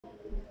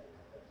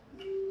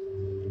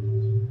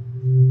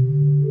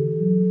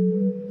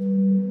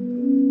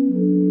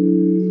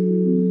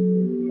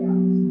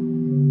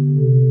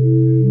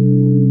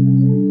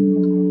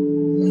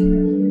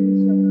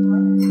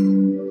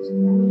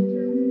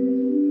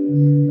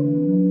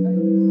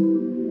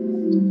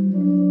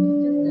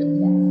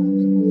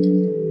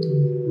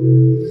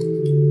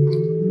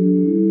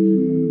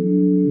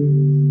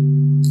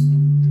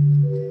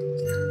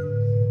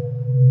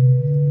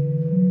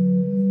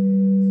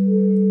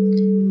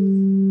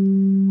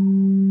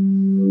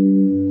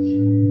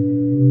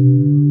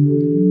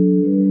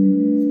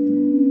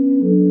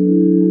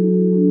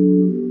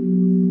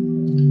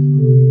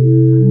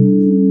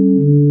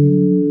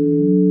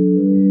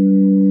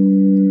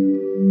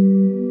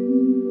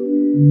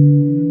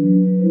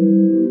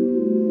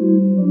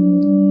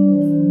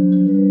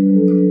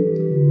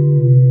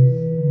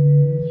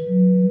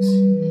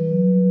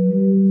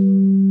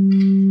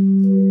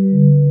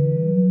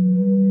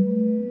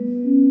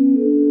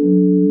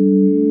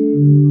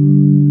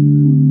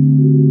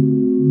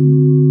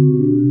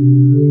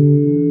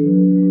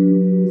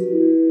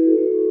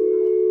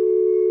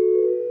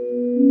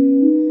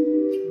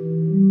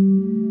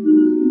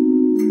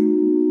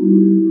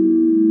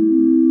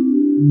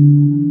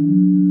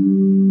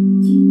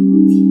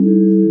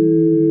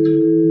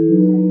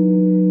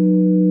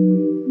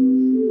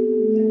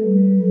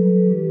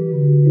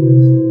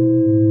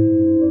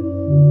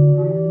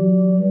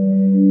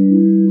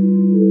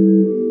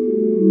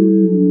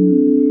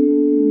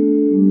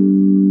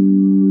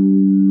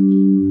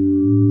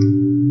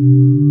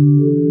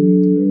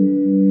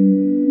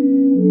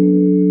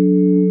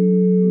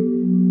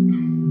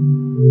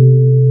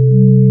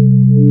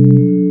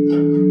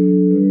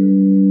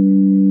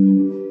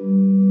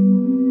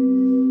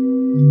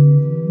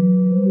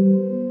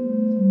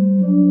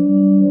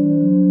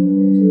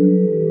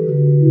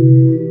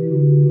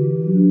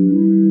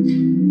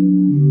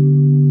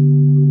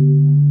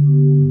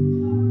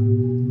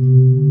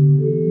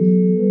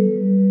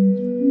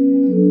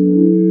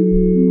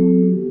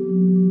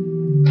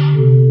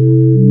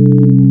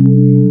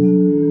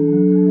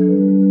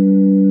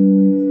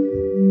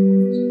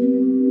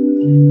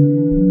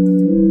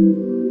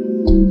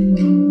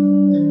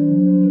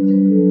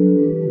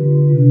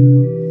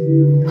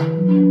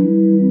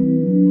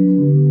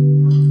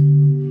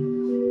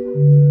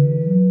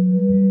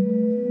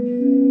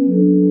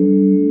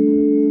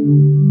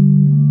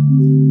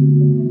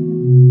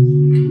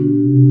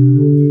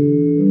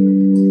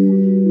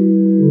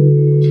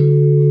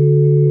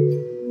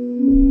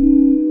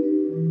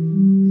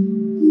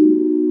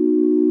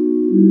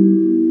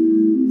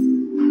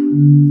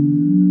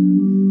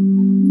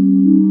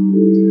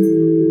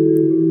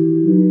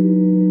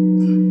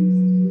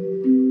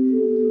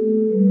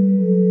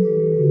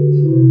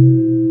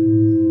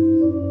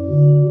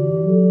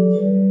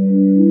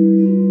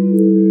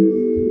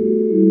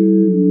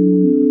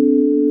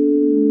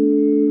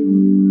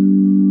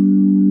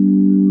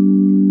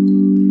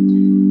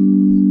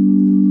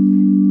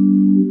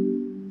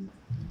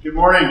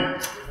Morning.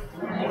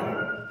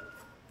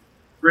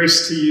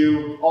 Grace to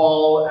you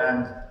all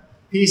and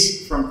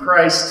peace from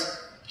Christ.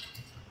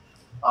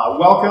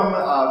 Welcome,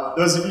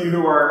 those of you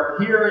who are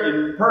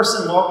here in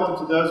person.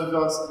 Welcome to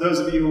those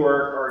of you who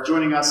are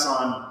joining us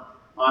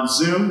on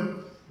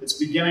Zoom. It's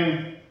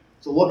beginning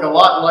to look a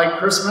lot like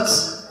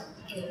Christmas.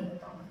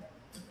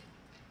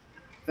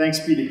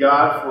 Thanks be to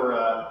God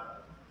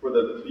for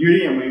the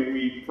beauty, and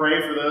we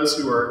pray for those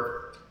who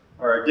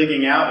are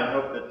digging out and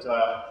hope that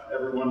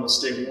everyone will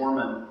stay warm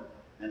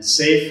and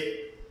safe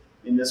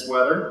in this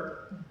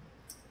weather.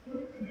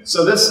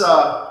 So it's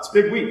a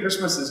big week.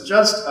 Christmas is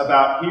just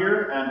about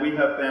here, and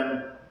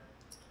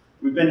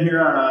we've been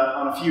here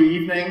on a few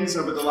evenings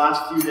over the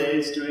last few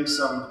days doing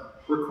some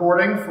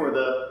recording for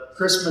the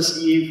Christmas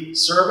Eve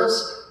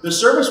service. The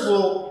service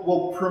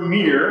will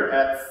premiere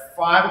at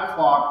 5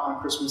 o'clock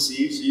on Christmas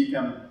Eve, so you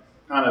can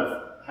kind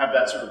of have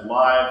that sort of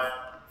live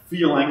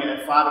feeling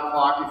at 5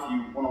 o'clock if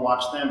you want to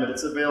watch them, but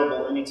it's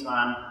available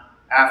anytime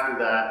after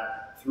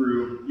that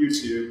through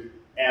YouTube,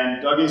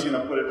 and Dougie's going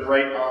to put it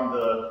right on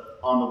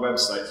the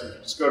website. So if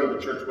you just go to the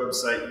church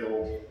website,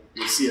 you'll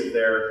see it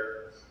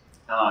there,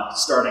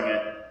 starting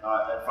at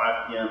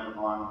 5 p.m.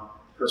 on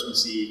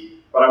Christmas Eve.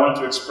 But I wanted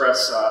to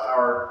express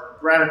our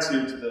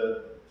gratitude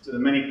to the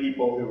many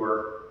people who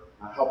are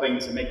helping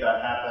to make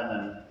that happen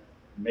and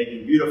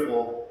making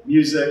beautiful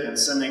music and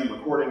sending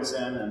recordings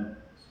in. And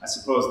I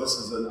suppose this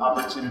is an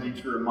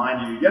opportunity to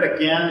remind you yet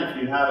again, if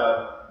you have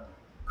a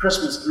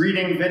Christmas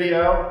greeting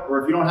video, or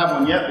if you don't have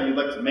one yet but you'd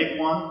like to make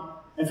one.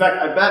 In fact,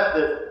 I bet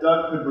that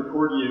Doug could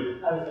record you.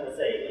 I was going to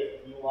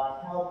say, if you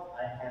want help,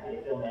 I'm happy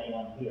to film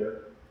anyone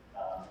here,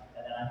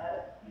 and then I have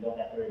it. You don't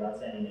have to worry about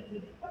sending it to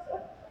me.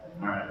 So.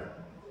 All right.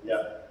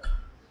 Yep.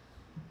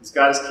 He's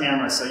got his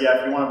camera, so yeah,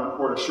 if you want to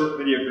record a short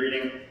video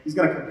greeting, he's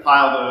going to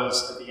compile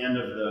those at the end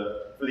of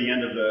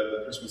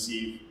the Christmas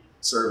Eve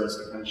service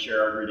to kind of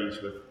share our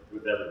greetings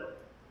with everyone.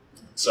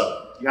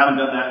 So, if you haven't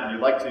done that and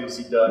you'd like to,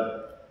 see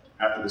Doug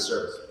after the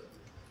service.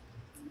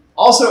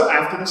 Also,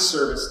 after the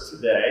service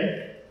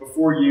today,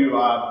 before you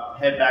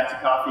head back to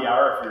coffee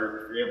hour, if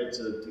you're able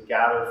to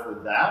gather for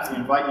that, we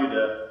invite you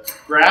to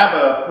grab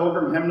a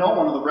pilgrim hymnal,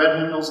 one of the red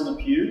hymnals in the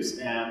pews,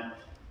 and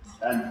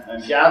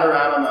gather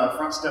out on the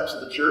front steps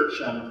of the church,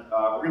 and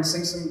we're going to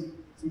sing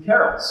some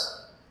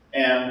carols.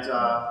 and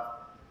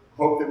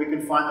hope that we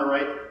can find the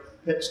right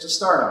pitch to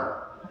start on.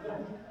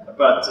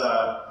 But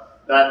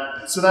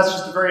so that's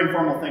just a very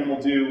informal thing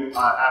we'll do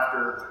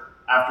after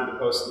the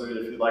postlude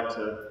if you'd like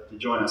to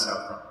join us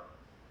out front.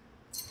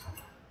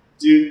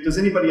 Does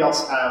anybody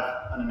else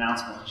have an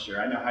announcement to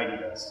share? I know Heidi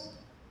does.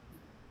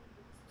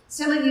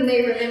 Some of you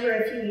may remember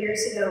a few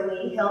years ago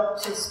we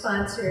helped to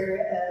sponsor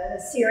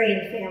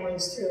Syrian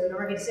families through an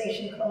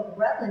organization called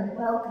Rutland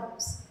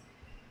Welcomes,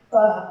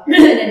 and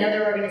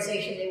another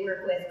organization they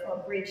work with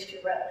called Bridge to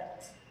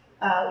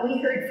Rutland.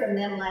 We heard from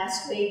them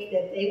last week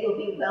that they will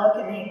be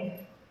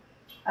welcoming,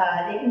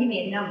 they didn't give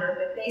me a number,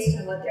 but based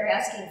on what they're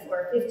asking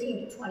for,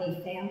 15 to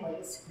 20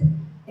 families.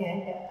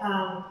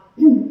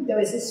 And there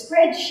was a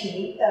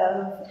spreadsheet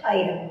of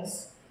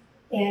items,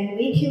 and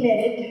we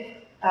committed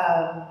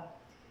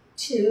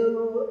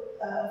to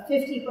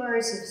 50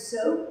 bars of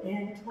soap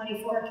and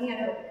 24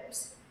 can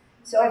openers.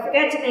 So I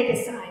forgot to make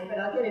a sign, but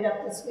I'll get it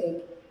up this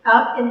week.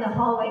 Out in the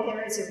hallway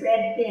there is a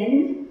red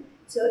bin,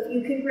 so if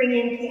you can bring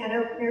in can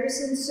openers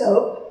and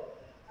soap,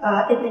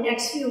 in the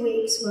next few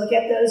weeks we'll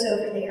get those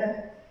over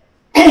there.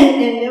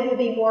 And there will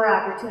be more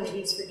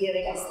opportunities for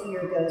giving as the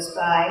year goes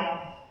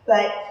by.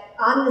 But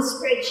on the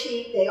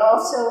spreadsheet, they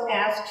also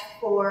asked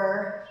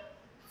for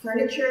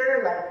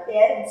furniture like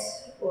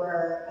beds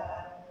or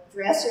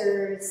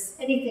dressers,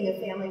 anything a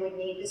family would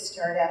need to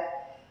start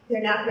up.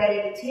 They're not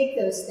ready to take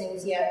those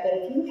things yet, but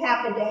if you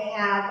happen to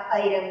have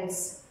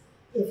items,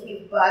 if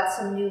you've bought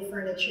some new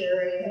furniture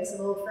or you have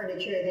some old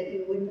furniture that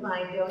you wouldn't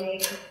mind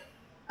donating,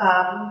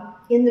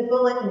 in the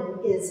bulletin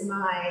is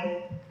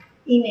my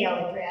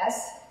email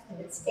address. And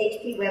it's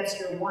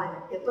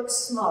hpwebster1. It looks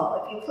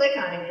small. If you click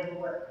on it,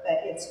 it'll work, but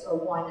it's a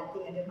 1 at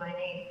the end of my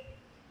name.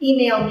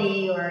 Email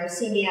me or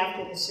see me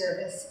after the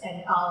service,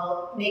 and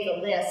I'll make a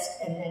list,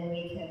 and then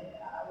we can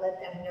let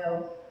them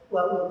know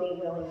what we'll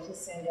be willing to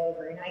send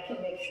over, and I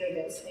can make sure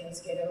those things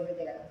get over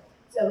there.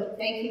 So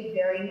thank you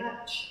very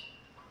much.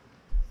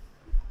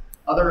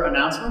 Other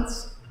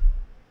announcements?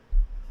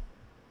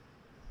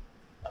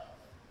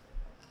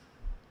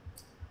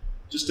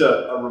 Just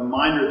a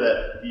reminder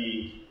that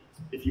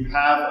if you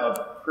have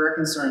a prayer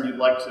concern you'd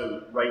like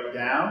to write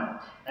down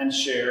and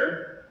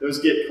share, those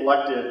get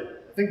collected,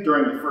 I think,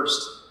 during the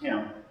first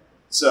hymn.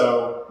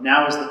 So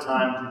now is the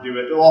time to do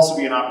it. There'll also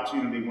be an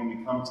opportunity when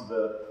we come to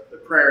the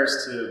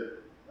prayers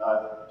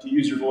to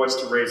use your voice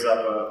to raise up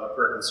a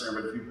prayer concern.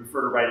 But if you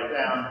prefer to write it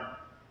down,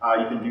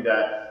 you can do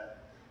that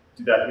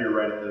here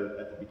right at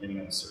the beginning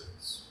of the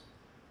service.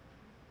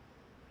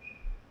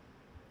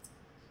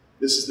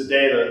 This is the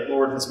day the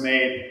Lord has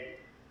made.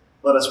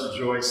 Let us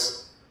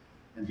rejoice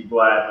and be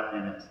glad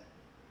in it.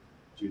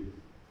 Judy.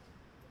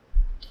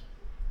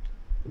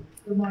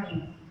 Good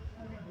morning.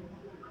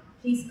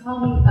 Please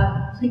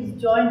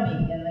join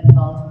me in the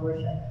call to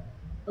worship.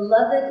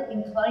 Beloved,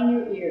 incline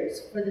your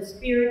ears, for the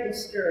Spirit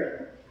is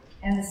stirring,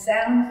 and the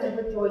sounds of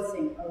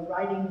rejoicing are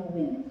riding the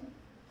wind.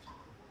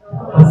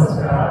 Bless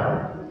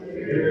God,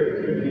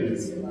 hear good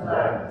news and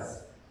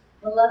gladness.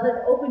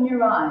 Beloved, open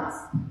your eyes,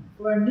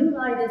 for a new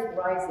light is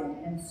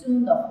rising, and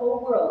soon the whole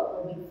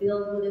world will be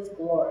filled with its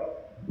glory.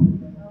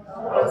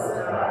 Help us,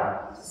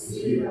 God, to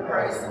see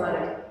Christ's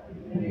light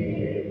in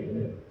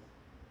me.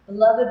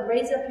 Beloved,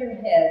 raise up your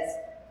heads,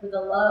 for the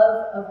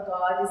love of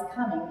God is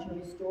coming to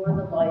restore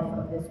the life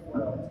of this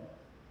world.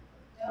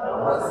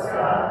 Help us,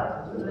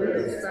 God, to live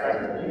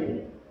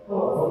expectantly,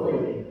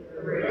 hopefully,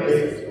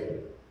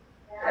 courageously.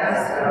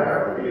 Cast out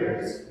our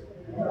fears,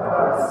 and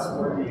draw us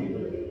more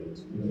deeply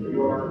to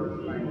your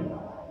kingdom.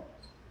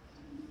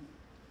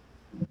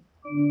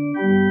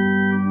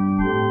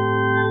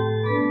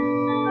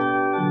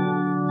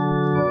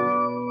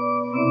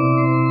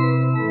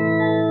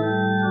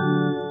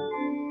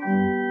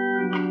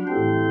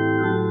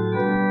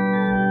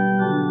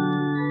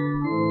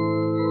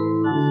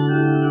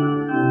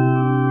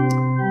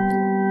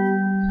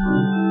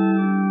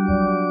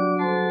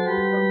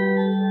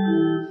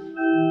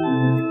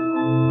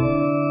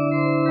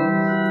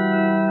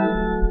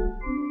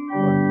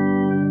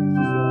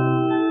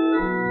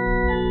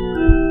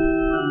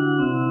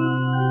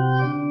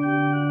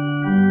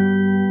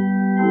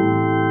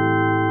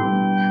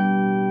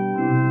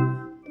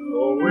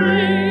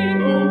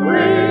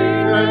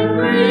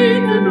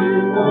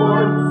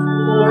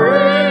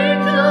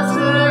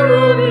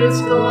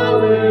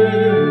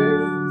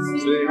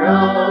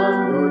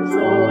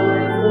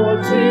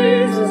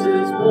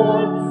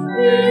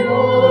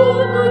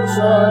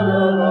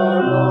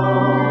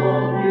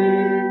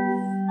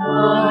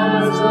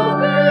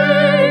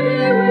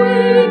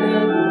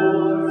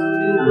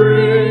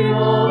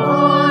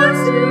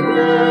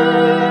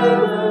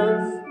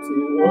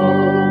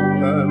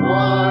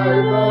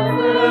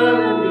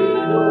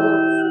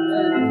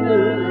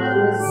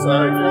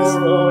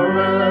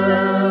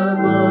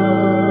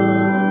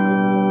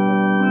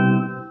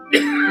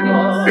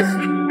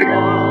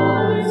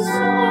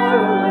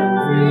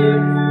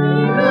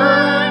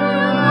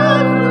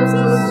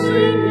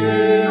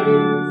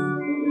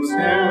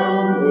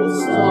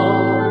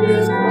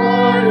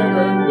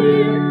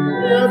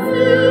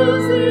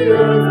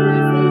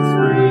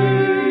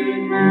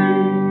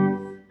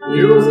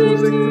 music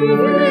to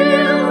heal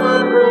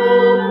a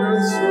broken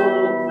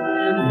soul,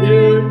 and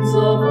hymns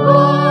of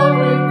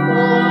loving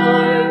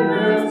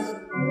kindness.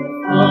 The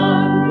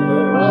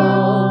thunder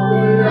of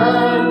the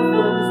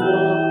anthem's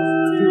roll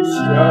to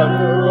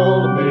shatter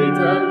all hate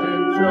and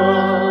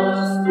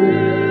injustice.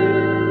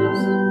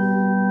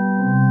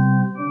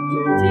 To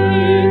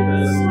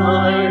deepest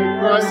night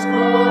Christ's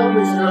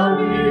coming shall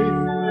be,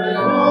 when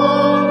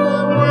all the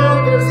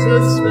world is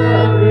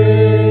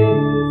despairing,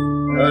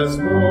 as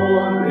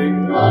morning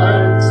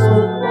light, so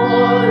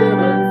quiet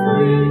and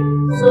free,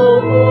 so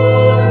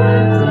warm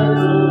and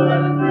gentle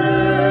and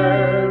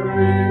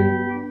caring.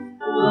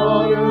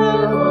 Long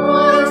the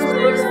voice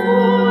breaks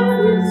forth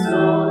in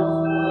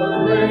song,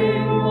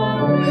 acclaim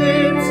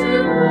leaps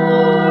in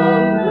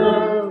wonder,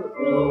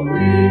 the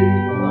weak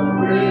are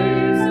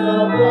raised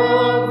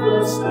above the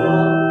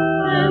storm,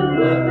 and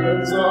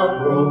weapons are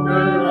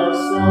broken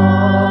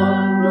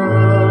asunder.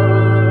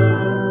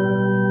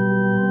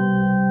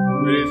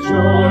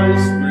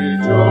 Rejoice,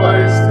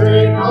 rejoice,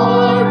 take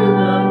heart in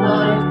the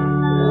night,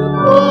 the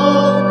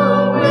cold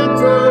of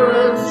winter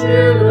and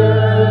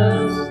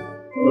chilliness.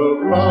 The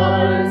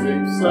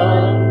rising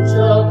sun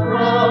shall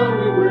crown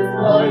you with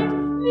light.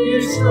 Be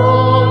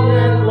strong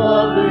and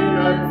loving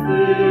and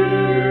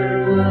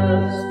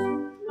fearless.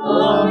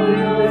 Love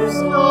is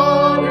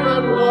long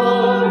and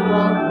love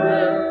our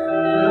prayer,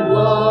 and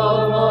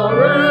love our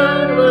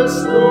endless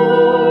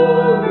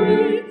story.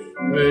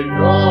 May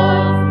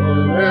God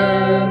fill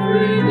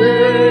every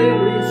day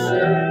we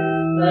share,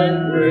 and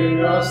bring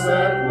us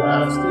at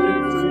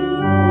lasting to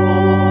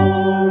glory.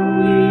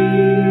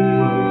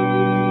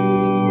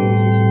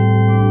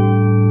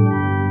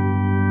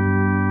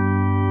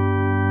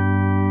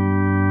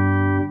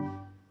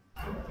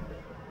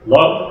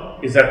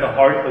 Love is at the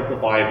heart of the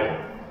Bible.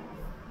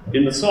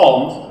 In the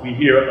Psalms, we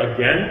hear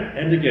again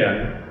and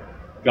again,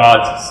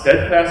 God's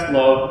steadfast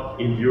love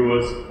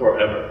endures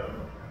forever.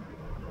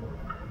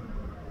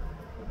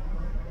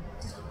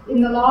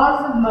 In the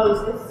laws of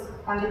Moses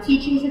and the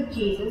teachings of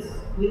Jesus,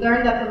 we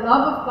learn that the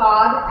love of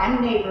God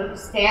and neighbor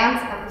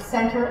stands at the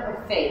center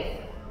of faith.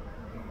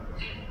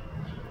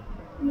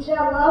 You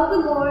shall love the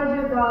Lord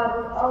your God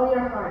with all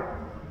your heart,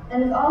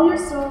 and with all your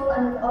soul,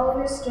 and with all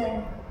your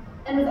strength,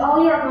 and with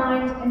all your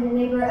mind, and your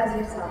neighbor as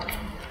yourself.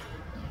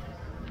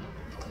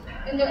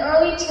 In the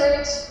early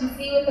church, we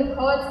see with the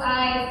poet's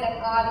eyes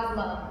that God is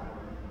love.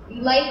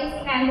 We light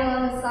this candle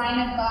as a sign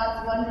of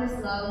God's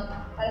wondrous love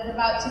that is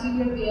about to be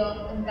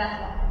revealed in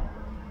Bethlehem.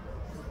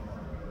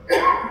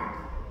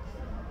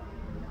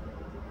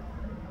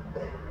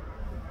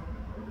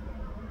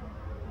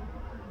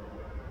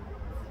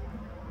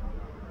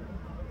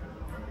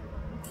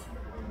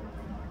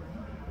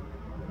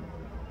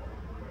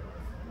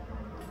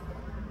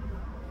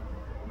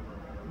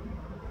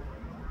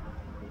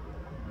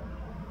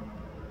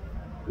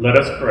 Let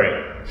us pray.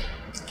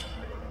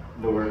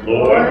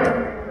 Lord,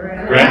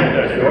 grant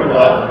that your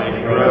love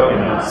may grow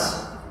in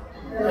us,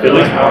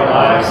 filling our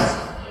lives,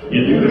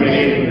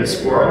 illuminating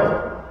this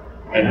world,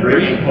 and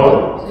bringing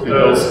hope to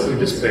those who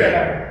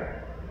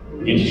despair.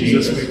 In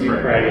Jesus we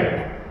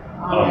pray.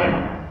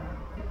 Amen.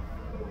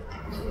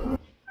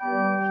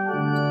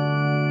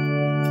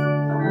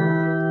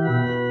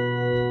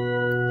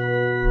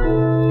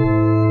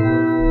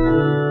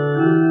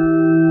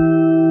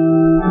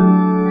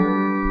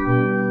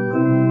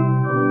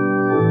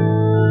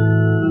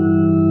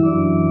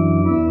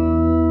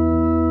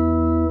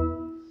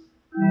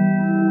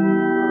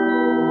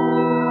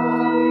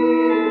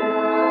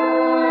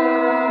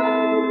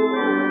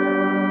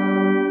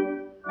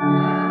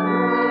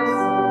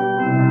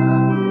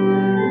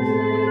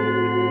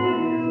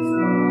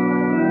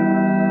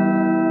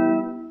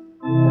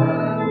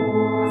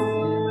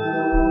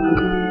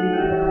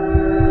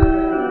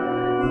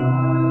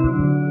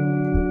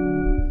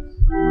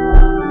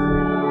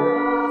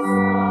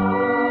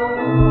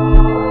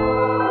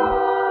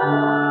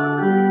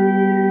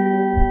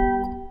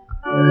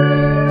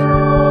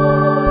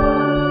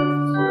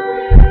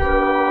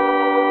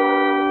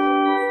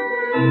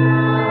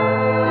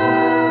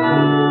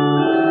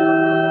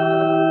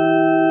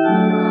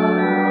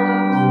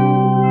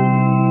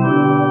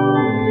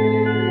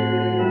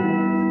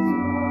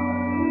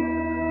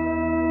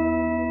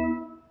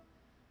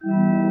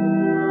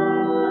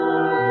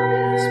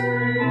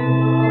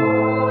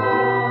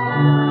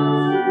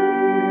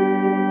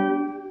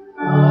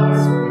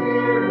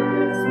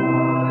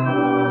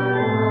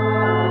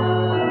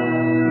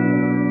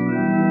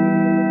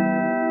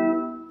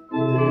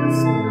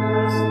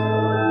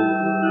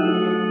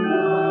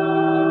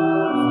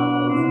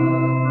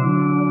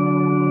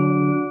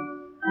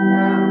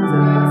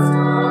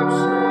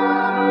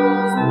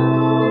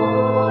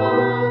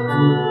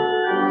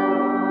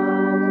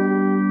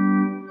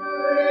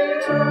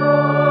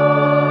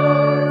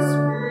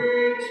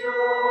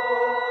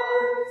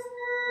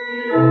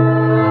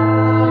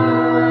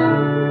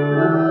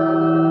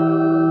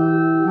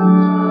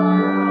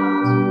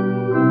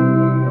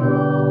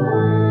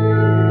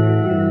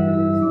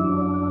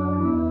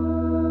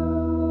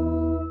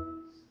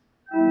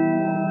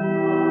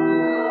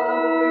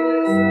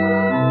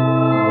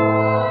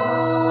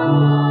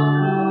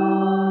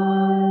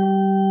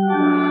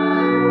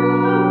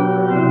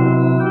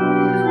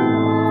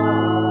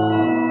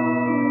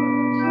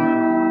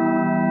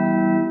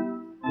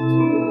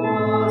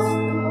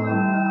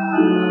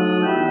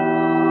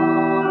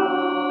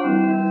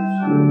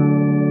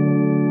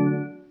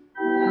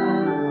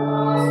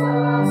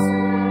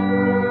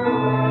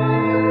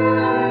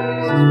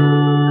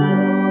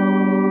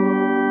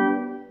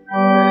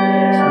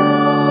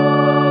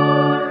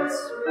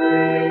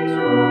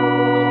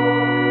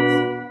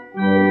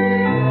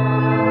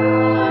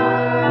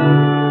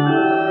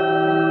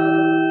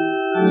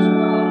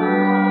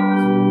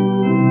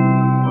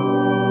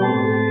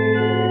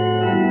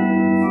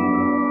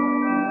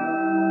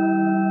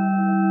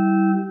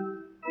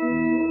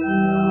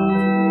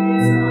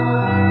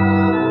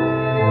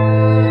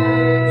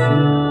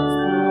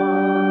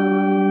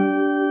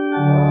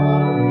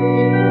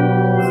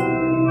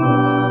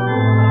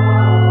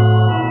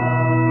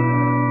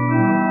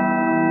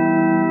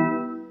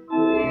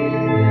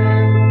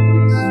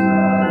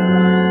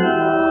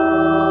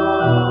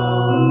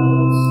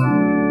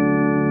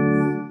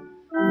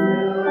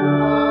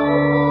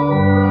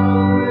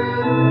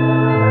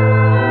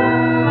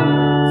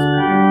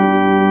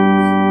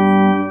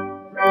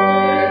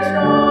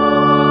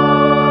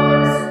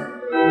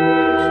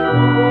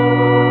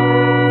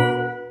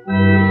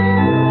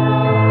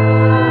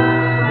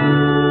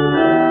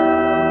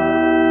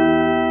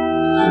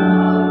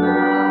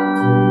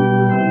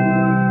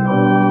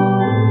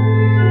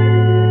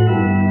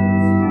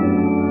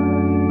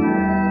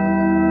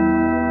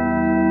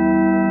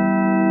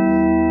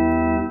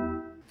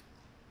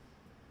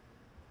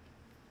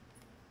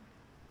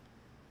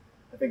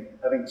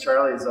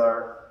 Charlie is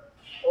our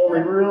only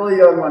really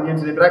young one here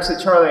today. But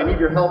actually, Charlie, I need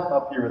your help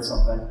up here with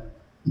something.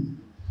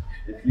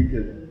 If you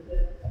could.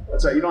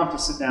 That's right, you don't have to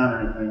sit down or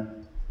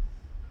anything.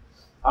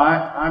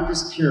 I'm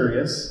just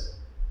curious.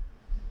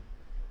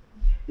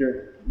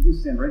 Here, you can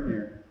stand right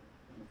here.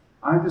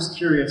 I'm just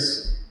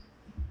curious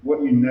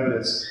what you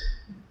notice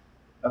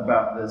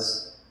about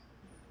this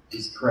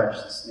creche,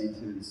 this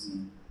nativity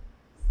scene.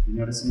 Do you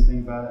notice anything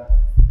about it?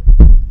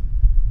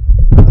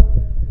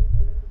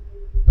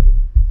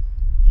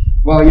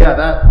 Well, yeah,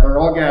 they're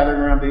all gathered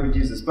around baby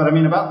Jesus. But I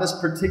mean, about this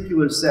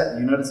particular set,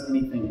 do you notice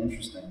anything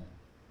interesting?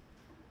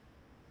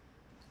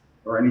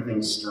 Or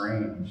anything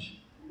strange?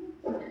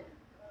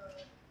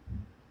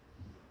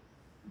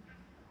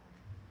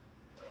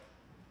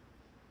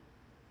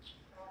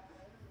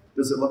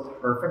 Does it look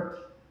perfect?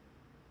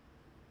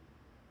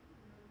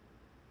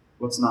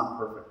 What's not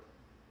perfect?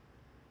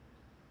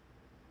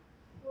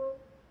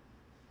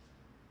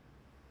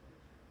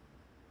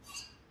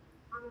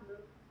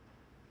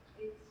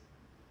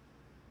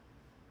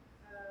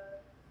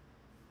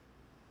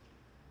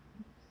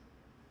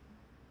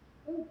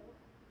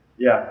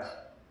 Yeah.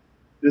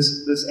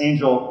 This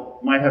angel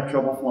might have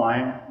trouble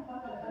flying.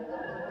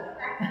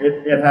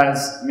 It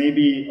has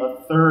maybe a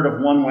third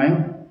of one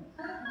wing.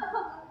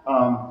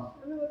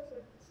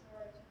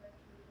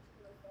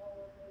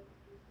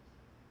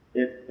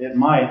 It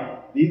might.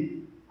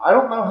 I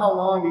don't know how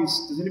long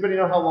does anybody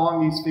know how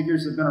long these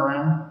figures have been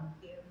around?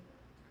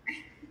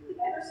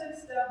 Ever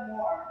since the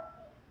war.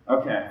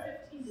 Okay.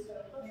 15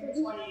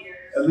 to 20 years.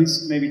 At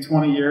least maybe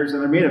 20 years,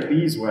 and they're made of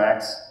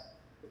beeswax.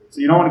 So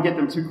you don't want to get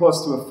them too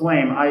close to a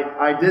flame.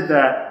 I did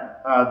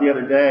that the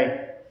other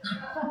day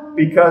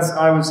because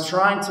I was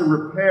trying to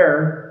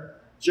repair.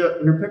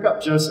 Here, pick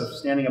up Joseph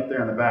standing up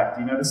there in the back.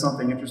 Do you notice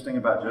something interesting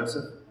about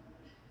Joseph?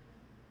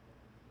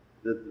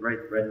 Right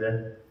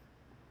there.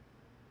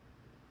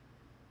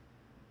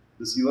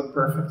 Does he look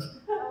perfect?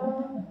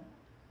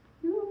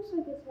 He looks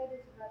like his head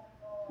is about to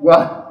fall.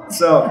 Well,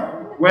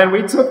 so when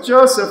we took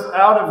Joseph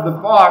out of the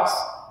box,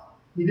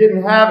 he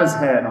didn't have his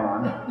head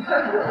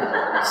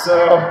on.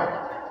 So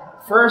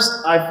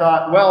first I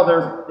thought,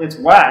 well, it's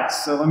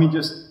wax, so let me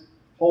just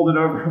hold it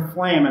over a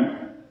flame,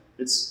 and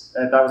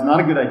that was not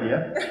a good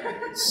idea.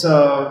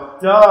 So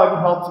Doug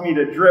helped me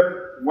to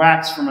drip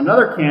wax from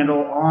another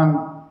candle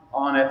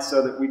on it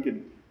so that we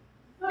could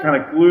kind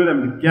of glue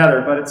them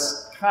together, but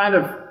it's kind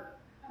of,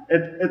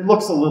 it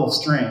looks a little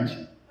strange.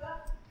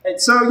 And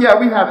so yeah,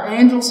 we have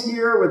angels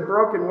here with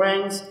broken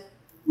wings.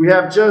 We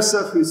have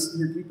Joseph, who's,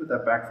 here, can you put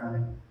that back for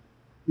me?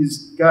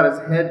 He's got his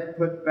head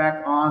put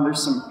back on.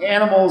 There's some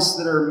animals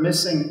that are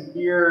missing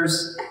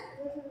ears.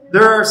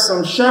 There are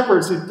some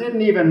shepherds who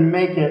didn't even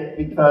make it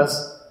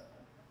because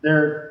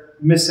they're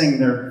missing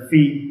their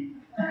feet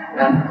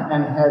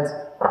and heads.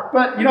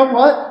 But you know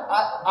what?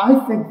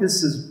 I think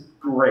this is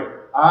great.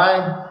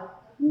 I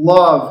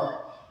love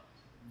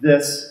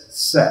this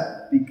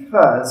set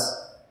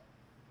because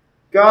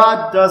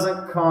God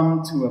doesn't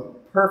come to a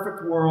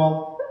perfect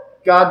world.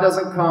 God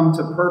doesn't come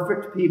to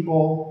perfect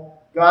people.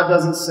 God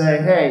doesn't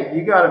say, hey,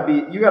 you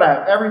gotta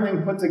have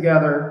everything put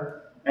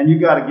together, and you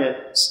gotta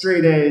get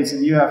straight A's,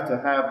 and you have to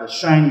have the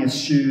shiniest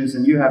shoes,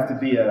 and you have to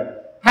be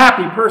a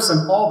happy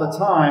person all the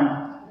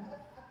time.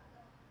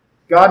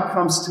 God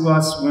comes to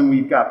us when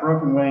we've got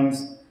broken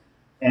wings,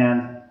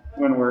 and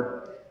when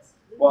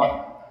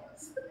well,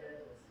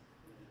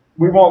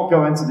 we won't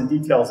go into the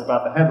details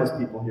about the headless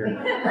people here,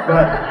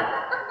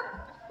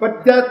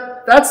 but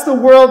that's the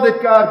world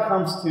that God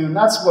comes to, and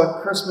that's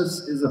what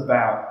Christmas is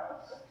about.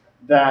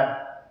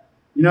 That,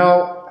 you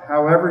know,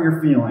 however you're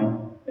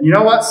feeling. And you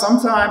know what?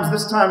 Sometimes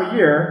this time of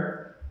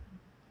year,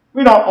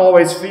 we don't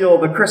always feel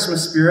the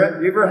Christmas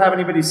spirit. You ever have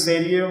anybody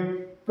say to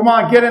you, come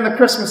on, get in the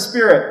Christmas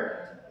spirit?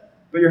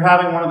 But you're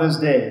having one of those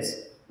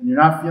days, and you're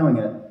not feeling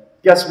it.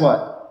 Guess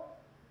what?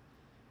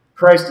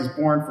 Christ is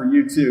born for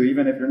you too,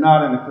 even if you're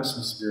not in the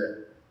Christmas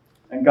spirit.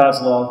 And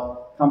God's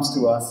love comes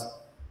to us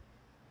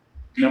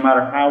no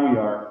matter how we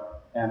are,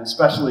 and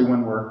especially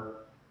when we're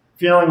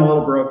feeling a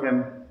little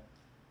broken,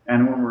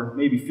 and when we're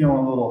maybe feeling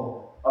a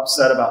little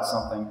upset about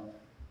something.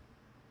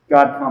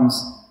 God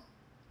comes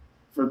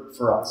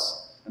for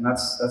us, and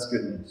that's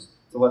good news.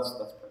 So let's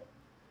pray.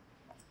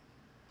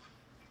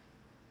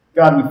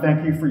 God, we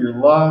thank you for your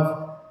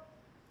love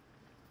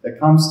that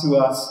comes to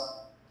us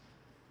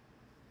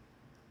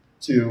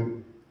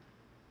to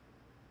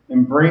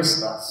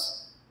embrace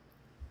us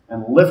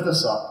and lift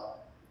us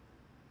up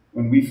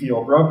when we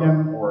feel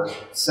broken or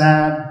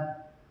sad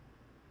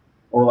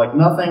or like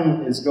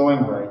nothing is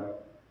going right.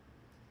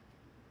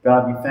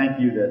 God, we thank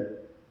you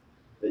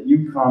that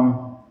you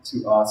come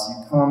to us,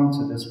 you come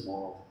to this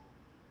world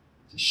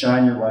to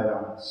shine your light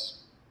on us.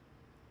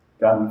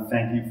 God, we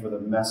thank you for the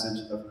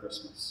message of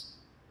Christmas.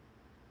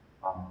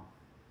 Amen.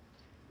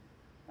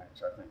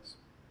 Thanks, thanks.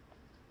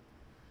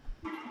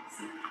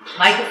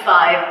 Micah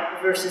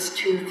 5, verses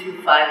 2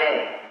 through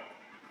 5a.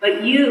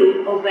 But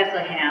you, O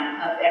Bethlehem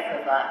of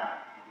Ephrathah,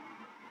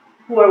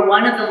 who are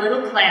one of the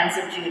little clans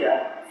of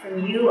Judah,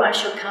 from you I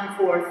shall come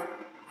forth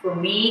for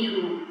me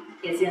who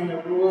is in the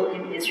rule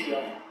in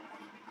Israel.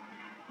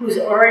 whose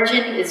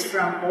origin is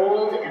from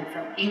old and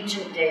from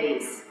ancient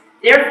days.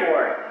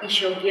 Therefore, he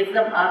shall give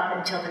them up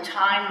until the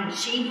time when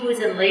she who is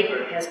in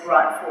labor has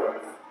brought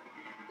forth.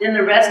 Then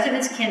the rest of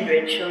his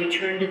kindred shall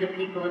return to the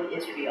people of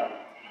Israel,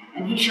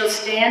 and he shall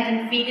stand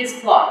and feed his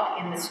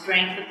flock in the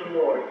strength of the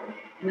Lord,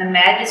 in the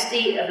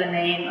majesty of the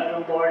name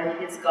of the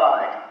Lord his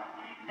God.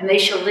 And they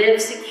shall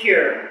live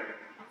secure,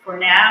 for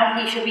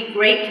now he shall be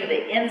great to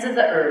the ends of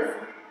the earth,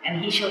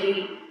 and he shall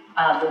be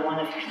the one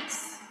of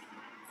peace.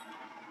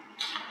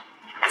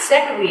 The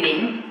second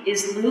reading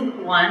is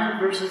Luke 1,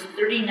 verses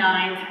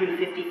 39 through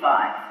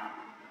 55.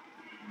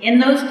 In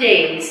those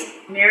days,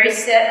 Mary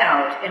set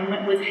out and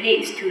went with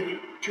haste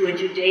to a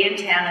Judean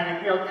town in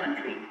the hill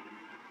country,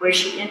 where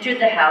she entered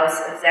the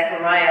house of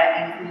Zechariah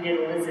and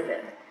greeted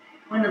Elizabeth.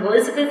 When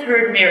Elizabeth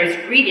heard Mary's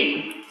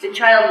greeting, the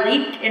child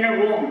leaped in her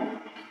womb,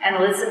 and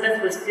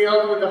Elizabeth was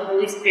filled with the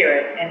Holy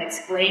Spirit and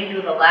exclaimed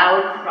with a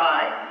loud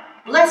cry,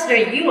 "Blessed are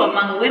you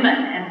among women,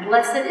 and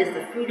blessed is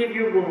the fruit of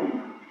your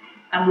womb.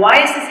 And why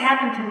has this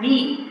happened to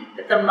me,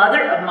 that the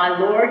mother of my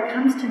Lord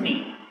comes to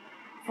me?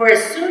 For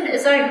as soon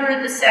as I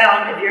heard the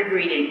sound of your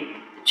greeting,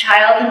 the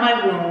child in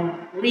my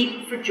womb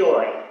leaped for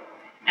joy.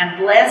 And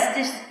blessed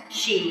is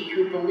she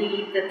who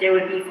believed that there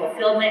would be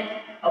fulfillment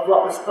of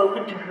what was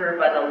spoken to her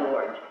by the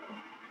Lord."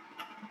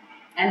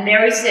 And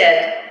Mary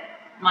said,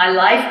 "My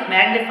life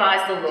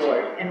magnifies the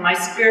Lord, and my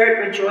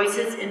spirit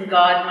rejoices in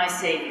God my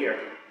Savior,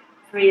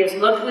 for he has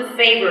looked with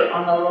favor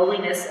on the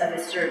lowliness of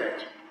his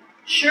servant.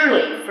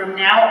 Surely from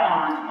now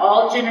on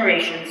all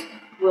generations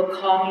will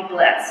call me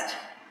blessed,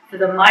 for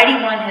the Mighty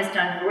One has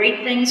done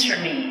great things for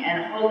me,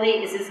 and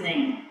holy is his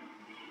name.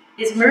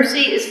 His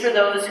mercy is for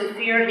those who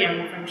fear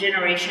him from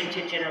generation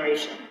to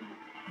generation.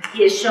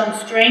 He has shown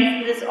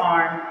strength with his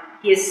arm.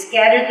 He has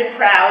scattered the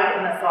proud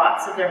in the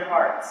thoughts of their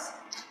hearts.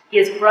 He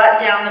has brought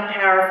down the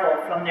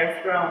powerful from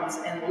their thrones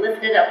and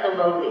lifted up the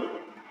lowly.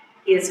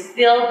 He has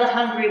filled the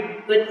hungry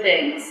with good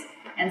things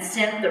and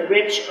sent the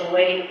rich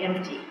away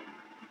empty.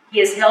 He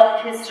has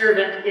helped his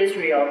servant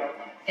Israel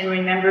in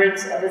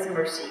remembrance of his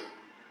mercy,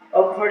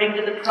 according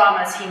to the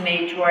promise he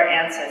made to our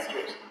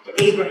ancestors,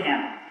 to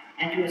Abraham,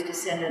 and to his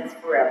descendants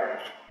forever."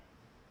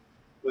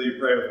 Will you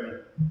pray with me?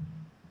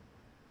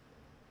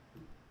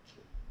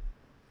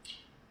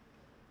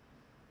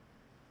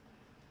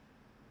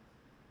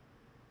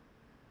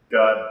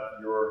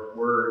 God, your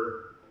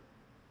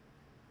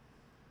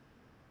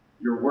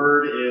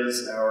word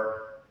is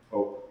our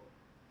hope.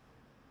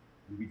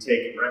 And we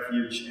take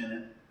refuge in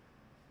it.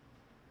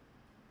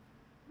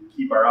 We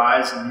keep our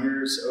eyes and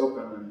ears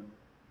open, and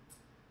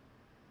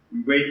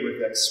we wait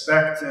with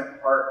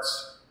expectant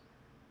hearts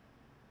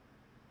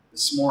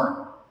this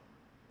morning,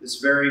 this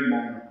very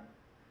moment,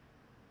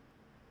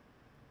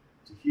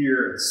 to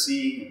hear and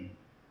see and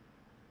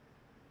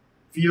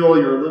feel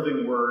your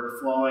living word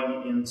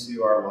flowing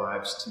into our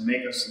lives to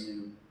make us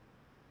new.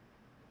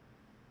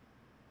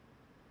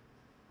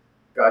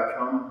 God,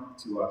 come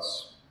to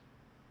us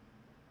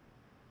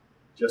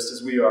just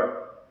as we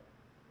are.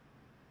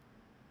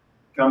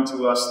 Come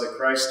to us that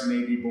Christ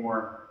may be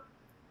born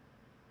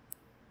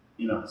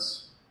in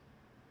us.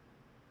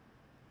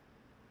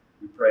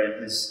 We pray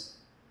in his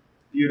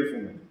beautiful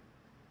name.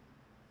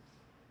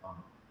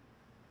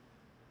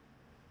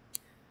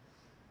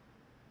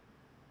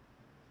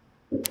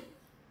 Amen.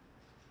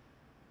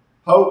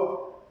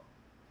 Hope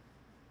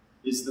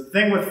is the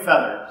thing with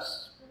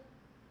feathers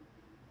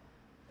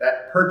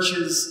that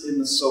perches in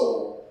the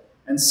soul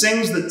and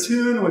sings the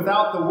tune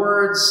without the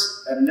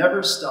words and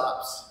never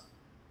stops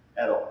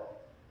at all.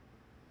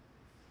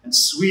 And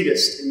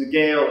sweetest in the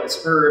gale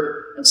is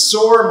heard, and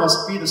sore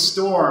must be the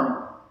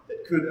storm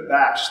that could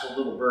abash the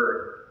little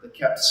bird that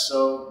kept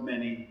so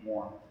many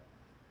warm.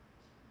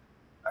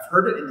 I've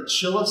heard it in the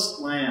chillest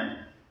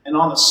land and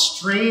on the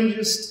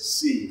strangest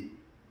sea,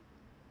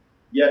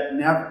 yet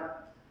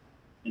never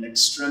in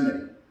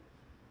extremity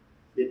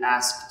it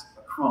asked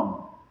a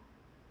crumb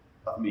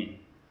of me.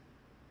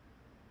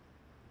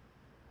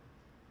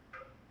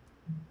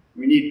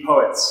 We need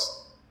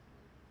poets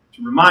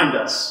to remind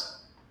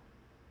us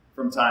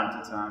from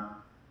time to time.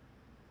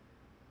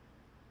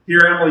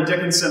 Here, Emily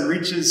Dickinson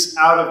reaches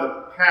out of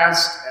the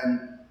past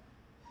and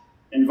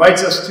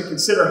invites us to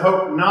consider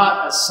hope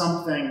not as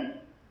something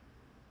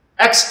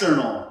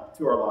external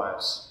to our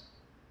lives,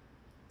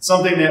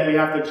 something that we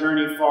have to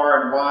journey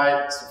far and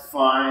wide to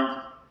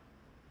find,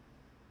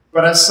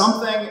 but as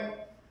something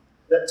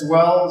that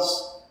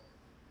dwells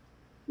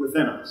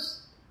within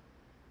us,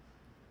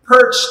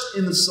 perched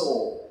in the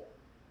soul,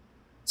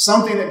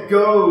 something that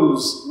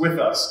goes with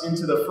us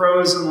into the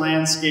frozen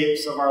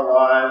landscapes of our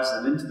lives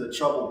and into the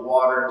troubled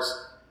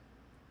waters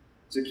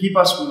to keep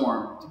us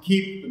warm, to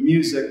keep the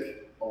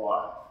music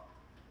alive.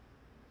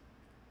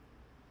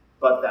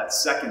 But that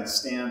second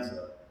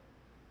stanza,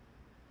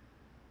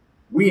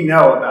 we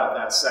know about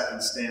that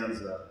second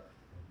stanza.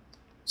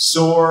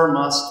 Sore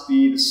must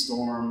be the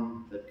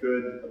storm that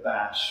could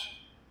abash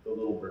the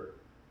little bird.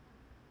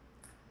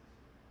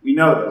 We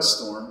know those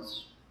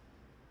storms.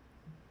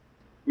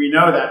 We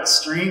know that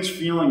strange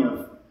feeling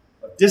of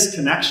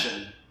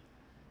disconnection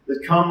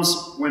that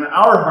comes when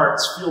our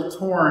hearts feel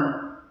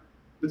torn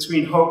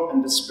between hope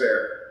and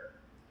despair.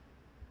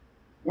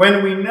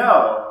 When we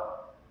know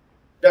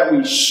that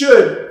we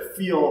should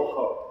feel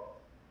hope,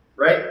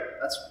 right?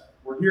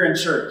 We're here in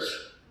church.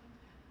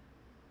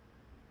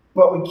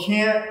 But we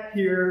can't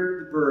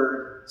hear the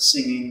bird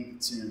singing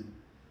the tune.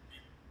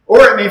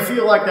 Or it may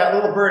feel like that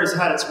little bird has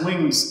had its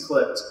wings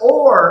clipped.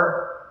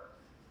 Or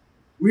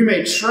we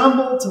may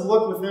tremble to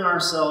look within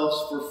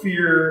ourselves for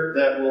fear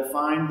that we'll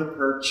find the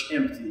perch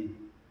empty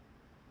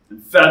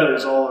and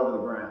feathers all over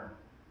the ground.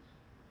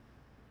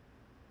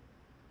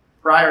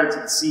 Prior to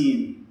the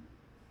scene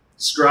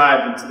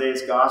described in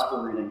today's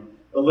gospel reading,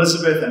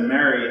 Elizabeth and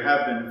Mary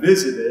have been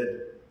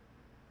visited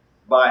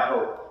by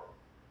hope.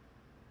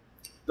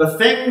 The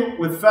thing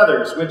with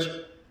feathers, which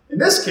in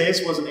this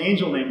case was an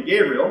angel named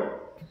Gabriel,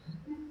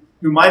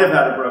 who might have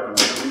had a broken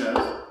wing, who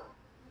knows,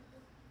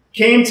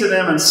 came to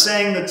them and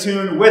sang the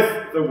tune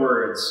with the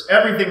words.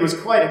 Everything was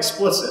quite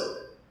explicit,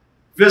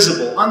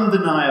 visible,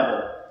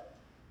 undeniable.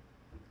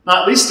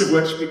 Not least of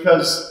which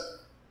because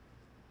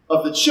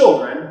of the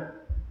children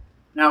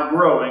now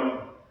growing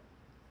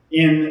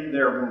in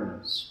their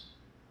wombs.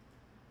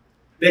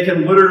 They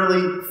can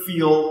literally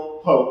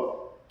feel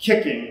hope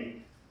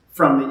kicking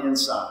from the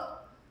inside.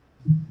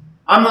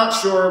 I'm not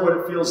sure what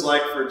it feels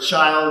like for a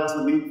child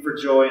to leap for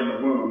joy in the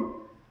womb.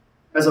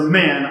 As a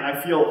man, I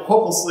feel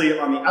hopelessly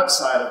on the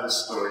outside of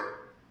this story.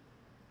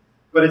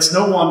 But it's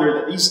no wonder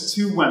that these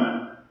two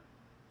women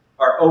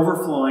are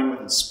overflowing with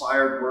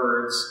inspired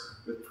words,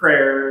 with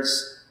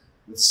prayers,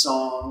 with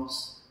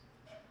songs.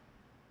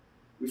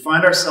 We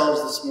find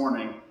ourselves this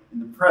morning in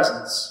the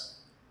presence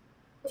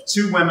of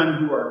two women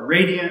who are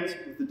radiant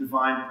with the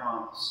divine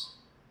promise,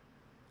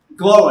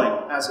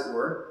 glowing, as it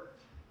were,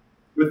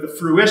 with the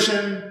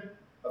fruition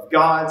of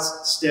God's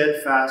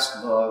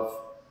steadfast love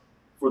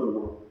for the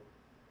world.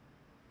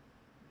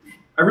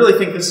 I really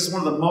think this is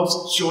one of the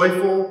most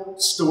joyful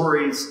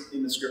stories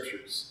in the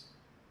Scriptures.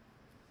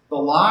 The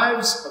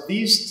lives of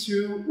these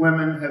two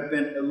women have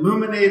been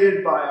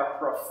illuminated by a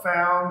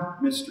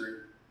profound mystery.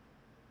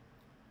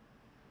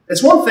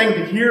 It's one thing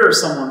to hear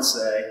someone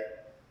say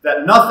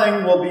that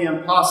nothing will be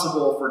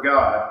impossible for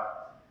God.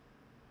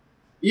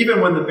 Even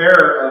when the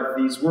bearer of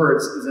these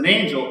words is an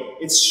angel,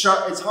 it's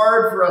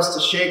hard for us to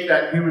shake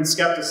that human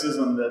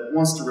skepticism that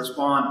wants to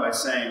respond by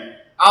saying,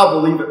 I'll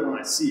believe it when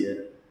I see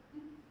it.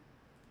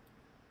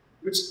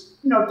 Which,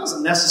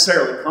 doesn't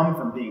necessarily come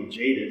from being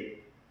jaded.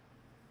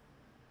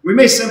 We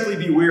may simply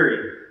be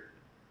weary.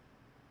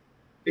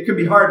 It can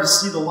be hard to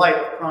see the light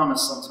of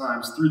promise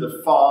sometimes through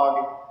the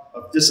fog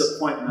of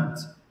disappointment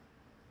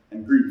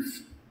and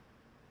grief.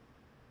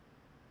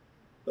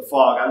 The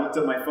fog. I looked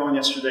at my phone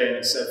yesterday and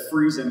it said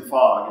freezing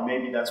fog, and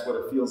maybe that's what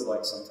it feels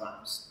like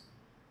sometimes.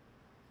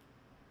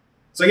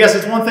 So yes,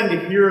 it's one thing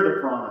to hear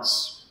the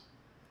promise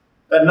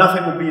that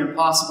nothing will be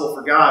impossible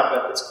for God,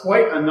 but it's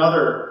quite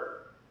another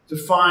to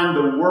find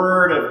the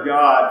Word of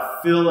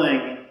God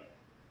filling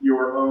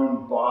your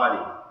own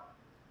body.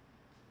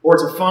 Or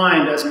to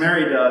find, as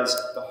Mary does,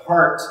 the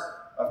heart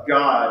of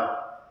God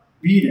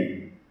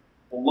beating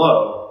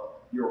below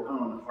your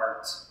own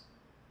heart.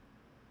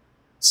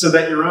 So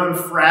that your own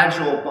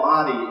fragile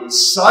body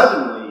is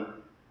suddenly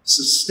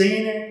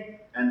sustaining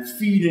and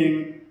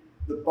feeding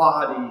the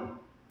body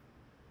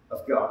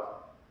of God.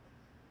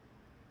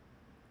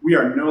 We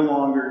are no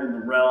longer in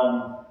the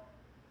realm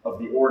of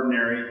the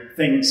ordinary,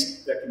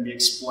 things that can be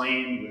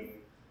explained with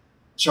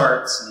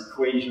charts and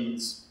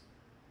equations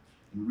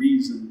and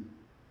reason.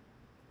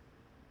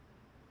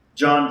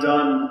 John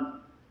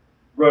Donne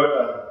wrote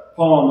a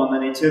poem on the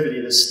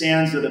Nativity, the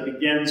stanza that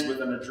begins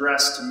with an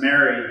address to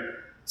Mary,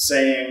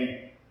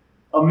 saying,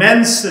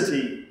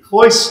 Immensity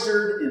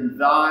cloistered in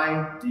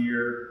thy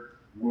dear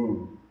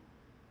womb.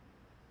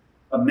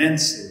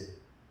 Immensity.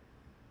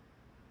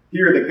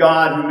 Here, the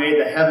God who made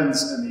the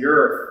heavens and the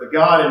earth, the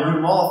God in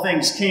whom all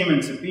things came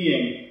into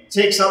being,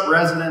 takes up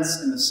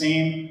residence in the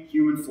same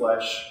human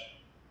flesh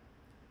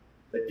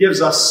that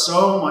gives us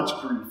so much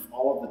grief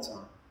all of the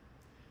time.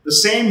 The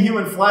same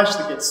human flesh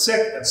that gets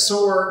sick and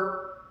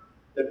sore,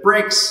 that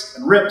breaks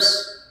and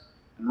rips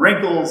and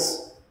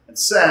wrinkles and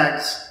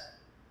sags.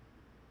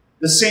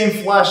 The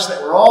same flesh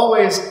that we're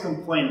always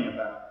complaining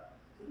about.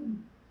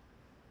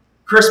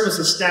 Christmas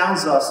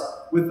astounds us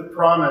with the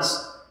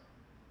promise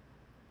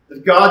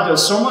that God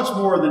does so much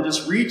more than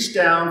just reach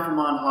down from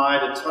on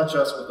high to touch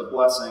us with a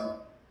blessing.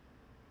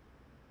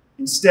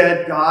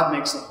 Instead, God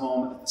makes a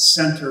home at the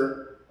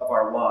center of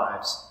our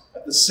lives,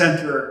 at the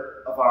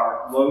center of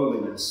our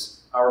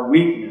lowliness, our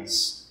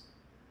weakness,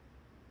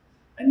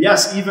 and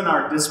yes, even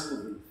our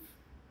disbelief.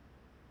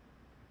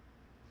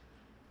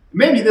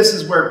 Maybe this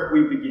is where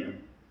we begin.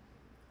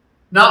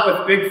 Not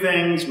with big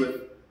things,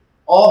 with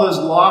all those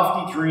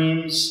lofty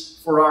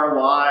dreams for our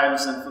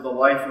lives and for the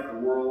life of the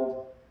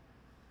world,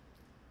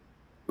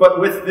 but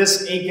with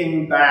this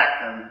aching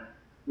back and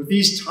with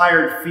these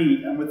tired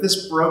feet and with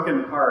this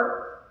broken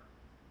heart,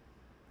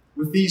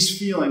 with these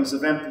feelings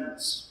of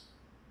emptiness,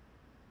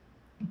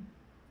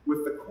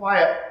 with the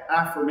quiet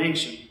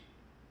affirmation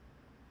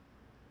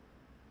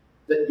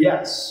that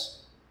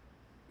yes,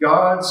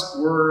 God's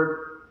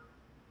word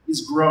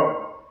is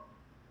growing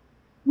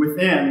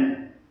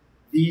within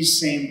these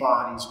same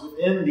bodies,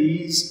 within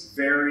these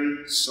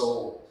very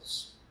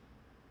souls.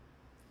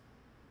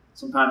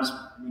 Sometimes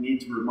we need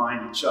to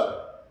remind each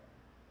other.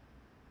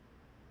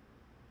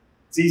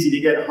 It's easy to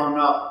get hung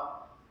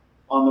up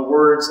on the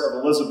words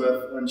of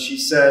Elizabeth when she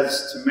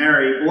says to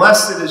Mary,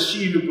 "Blessed is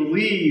she who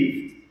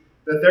believed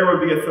that there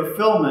would be a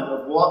fulfillment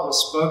of what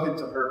was spoken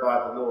to her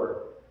by the Lord."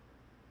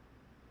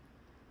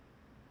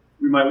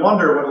 We might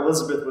wonder what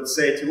Elizabeth would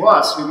say to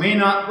us who may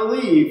not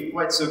believe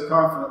quite so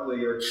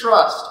confidently or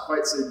trust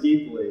quite so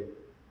deeply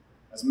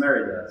as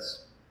Mary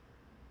does.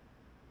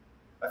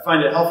 I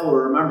find it helpful to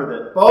remember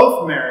that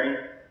both Mary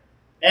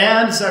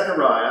and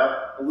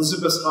Zechariah,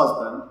 Elizabeth's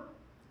husband,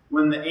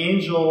 when the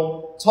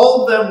angel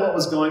told them what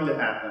was going to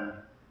happen,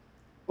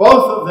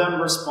 both of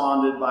them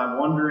responded by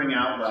wondering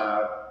out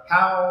loud,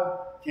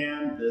 "How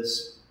can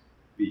this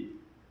be?"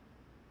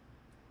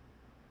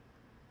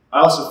 I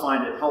also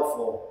find it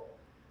helpful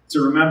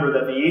to remember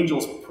that the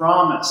angel's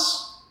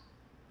promise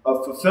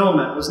of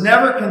fulfillment was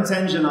never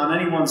contingent on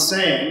anyone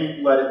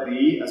saying, "Let it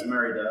be," as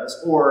Mary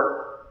does,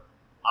 or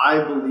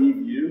 "I believe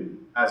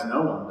you," as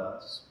no one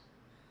does.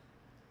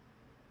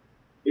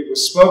 It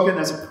was spoken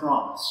as a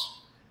promise.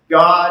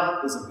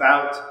 God is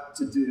about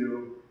to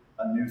do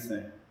a new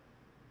thing.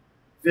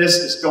 This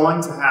is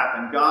going to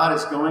happen. God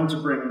is going to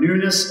bring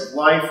newness of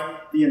life.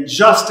 The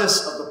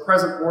injustice of the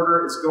present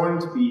order is going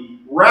to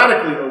be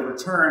radically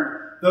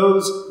overturned.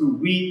 Those who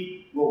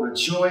weep will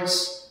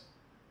rejoice.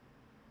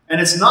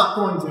 And it's not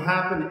going to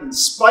happen in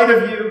spite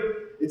of you.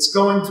 It's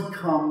going to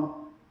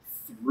come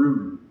through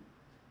you.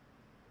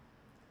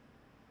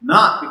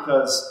 Not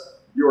because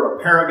you're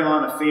a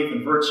paragon of faith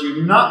and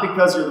virtue, not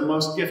because you're the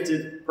most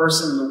gifted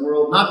person in the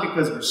world, not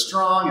because you're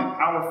strong and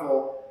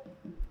powerful,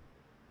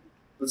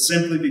 but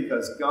simply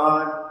because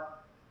God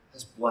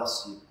has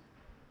blessed you.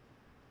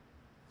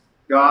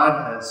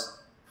 God has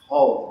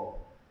called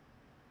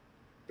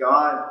you.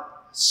 God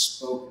has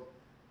spoken.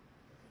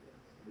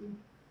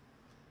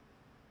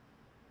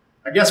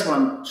 I guess what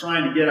I'm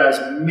trying to get at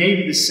is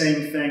maybe the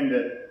same thing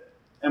that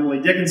Emily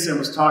Dickinson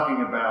was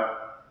talking about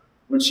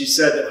when she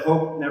said that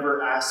hope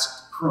never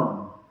asked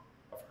crumb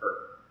of her.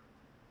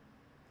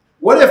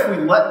 What if we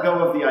let go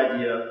of the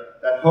idea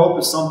that hope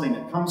is something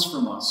that comes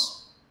from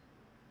us,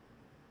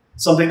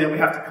 something that we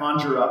have to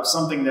conjure up,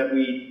 something that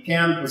we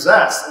can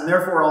possess, and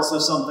therefore also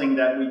something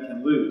that we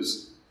can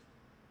lose,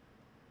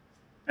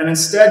 and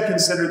instead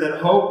consider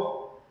that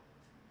hope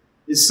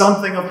is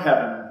something of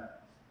heaven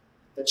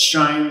that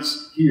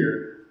shines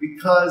here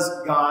because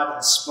God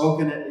has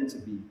spoken it into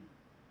being?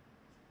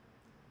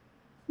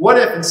 What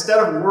if, instead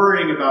of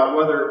worrying about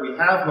whether we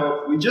have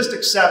hope, we just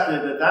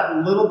accepted that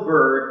that little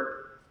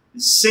bird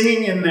is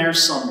singing in there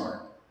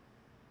somewhere,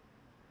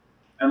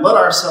 and let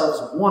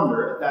ourselves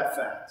wonder at that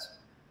fact,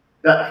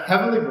 that a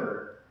heavenly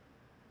bird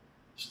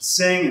should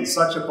sing in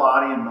such a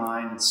body and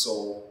mind and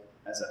soul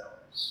as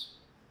ours?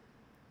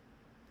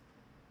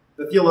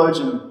 The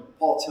theologian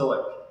Paul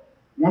Tillich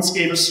once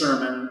gave a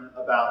sermon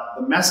about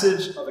the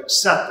message of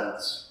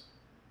acceptance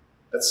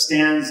that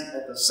stands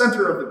at the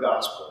center of the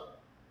gospel.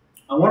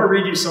 I want to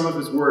read you some of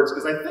his words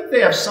because I think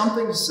they have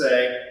something to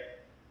say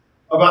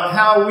about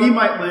how we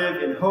might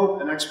live in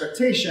hope and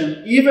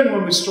expectation even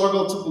when we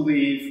struggle to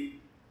believe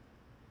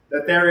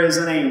that there is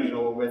an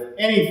angel with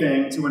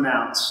anything to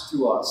announce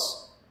to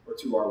us or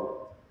to our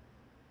world.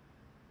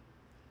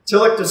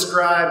 Tillich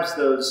describes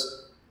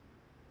those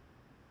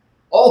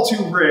all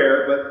too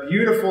rare but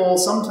beautiful,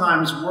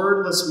 sometimes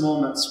wordless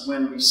moments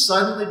when we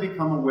suddenly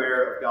become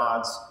aware of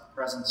God's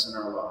presence in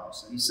our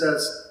lives. And he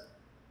says,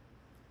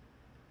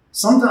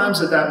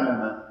 sometimes at that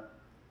moment,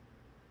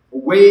 a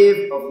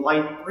wave of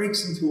light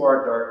breaks into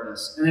our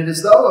darkness, and it is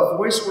as though a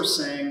voice were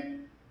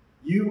saying,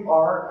 "You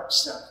are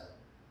accepted.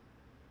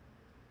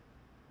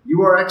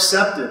 You are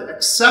accepted,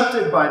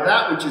 accepted by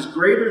that which is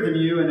greater than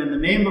you and in the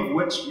name of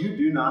which you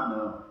do not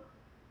know.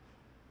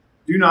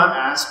 Do not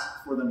ask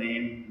for the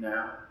name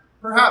now.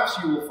 Perhaps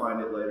you will find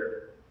it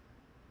later.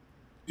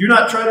 Do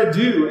not try to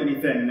do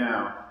anything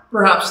now.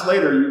 Perhaps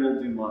later you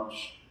will do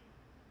much.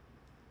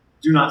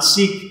 Do not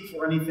seek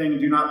for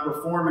anything. Do not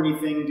perform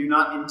anything. Do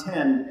not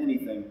intend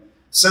anything.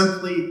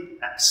 Simply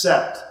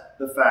accept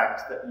the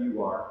fact that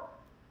you are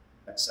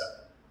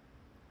accepted."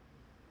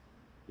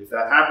 If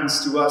that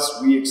happens to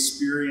us, we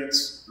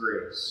experience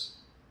grace.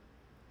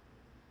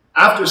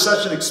 After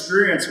such an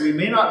experience, we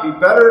may not be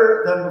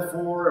better than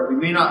before, and we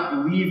may not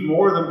believe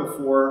more than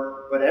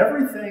before, but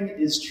everything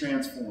is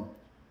transformed.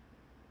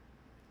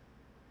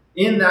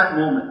 In that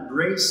moment,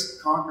 grace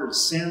conquers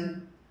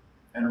sin,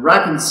 and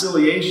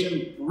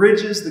reconciliation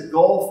bridges the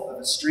gulf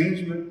of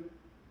estrangement,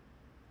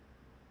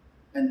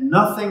 and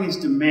nothing is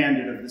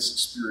demanded of this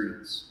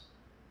experience.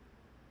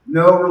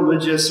 No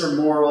religious or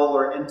moral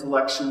or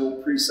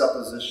intellectual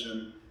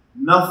presupposition,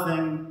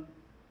 nothing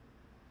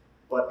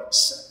but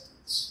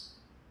acceptance.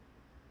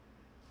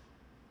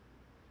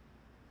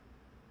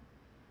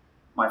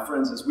 My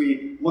friends, as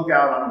we look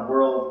out on a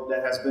world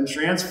that has been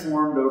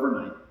transformed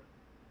overnight,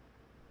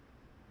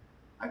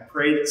 I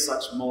pray that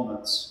such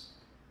moments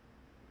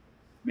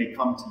may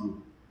come to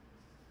you.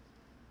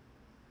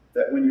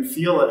 That when you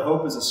feel that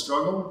hope is a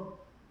struggle,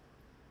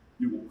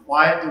 you will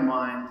quiet your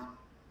mind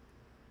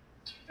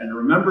and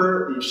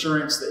remember the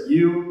assurance that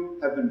you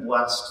have been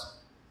blessed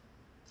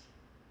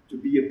to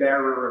be a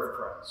bearer of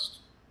Christ.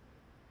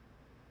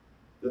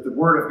 That the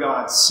Word of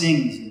God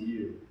sings in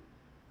you.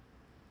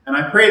 And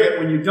I pray that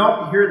when you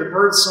don't hear the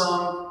bird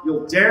song,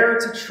 you'll dare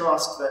to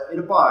trust that it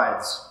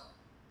abides,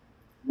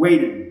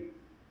 waiting,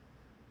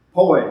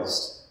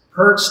 poised,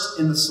 perched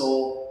in the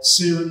soul,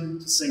 soon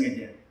to sing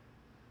again.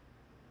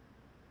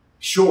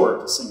 Sure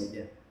to sing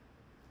again.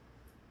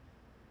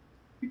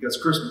 Because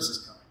Christmas is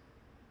coming.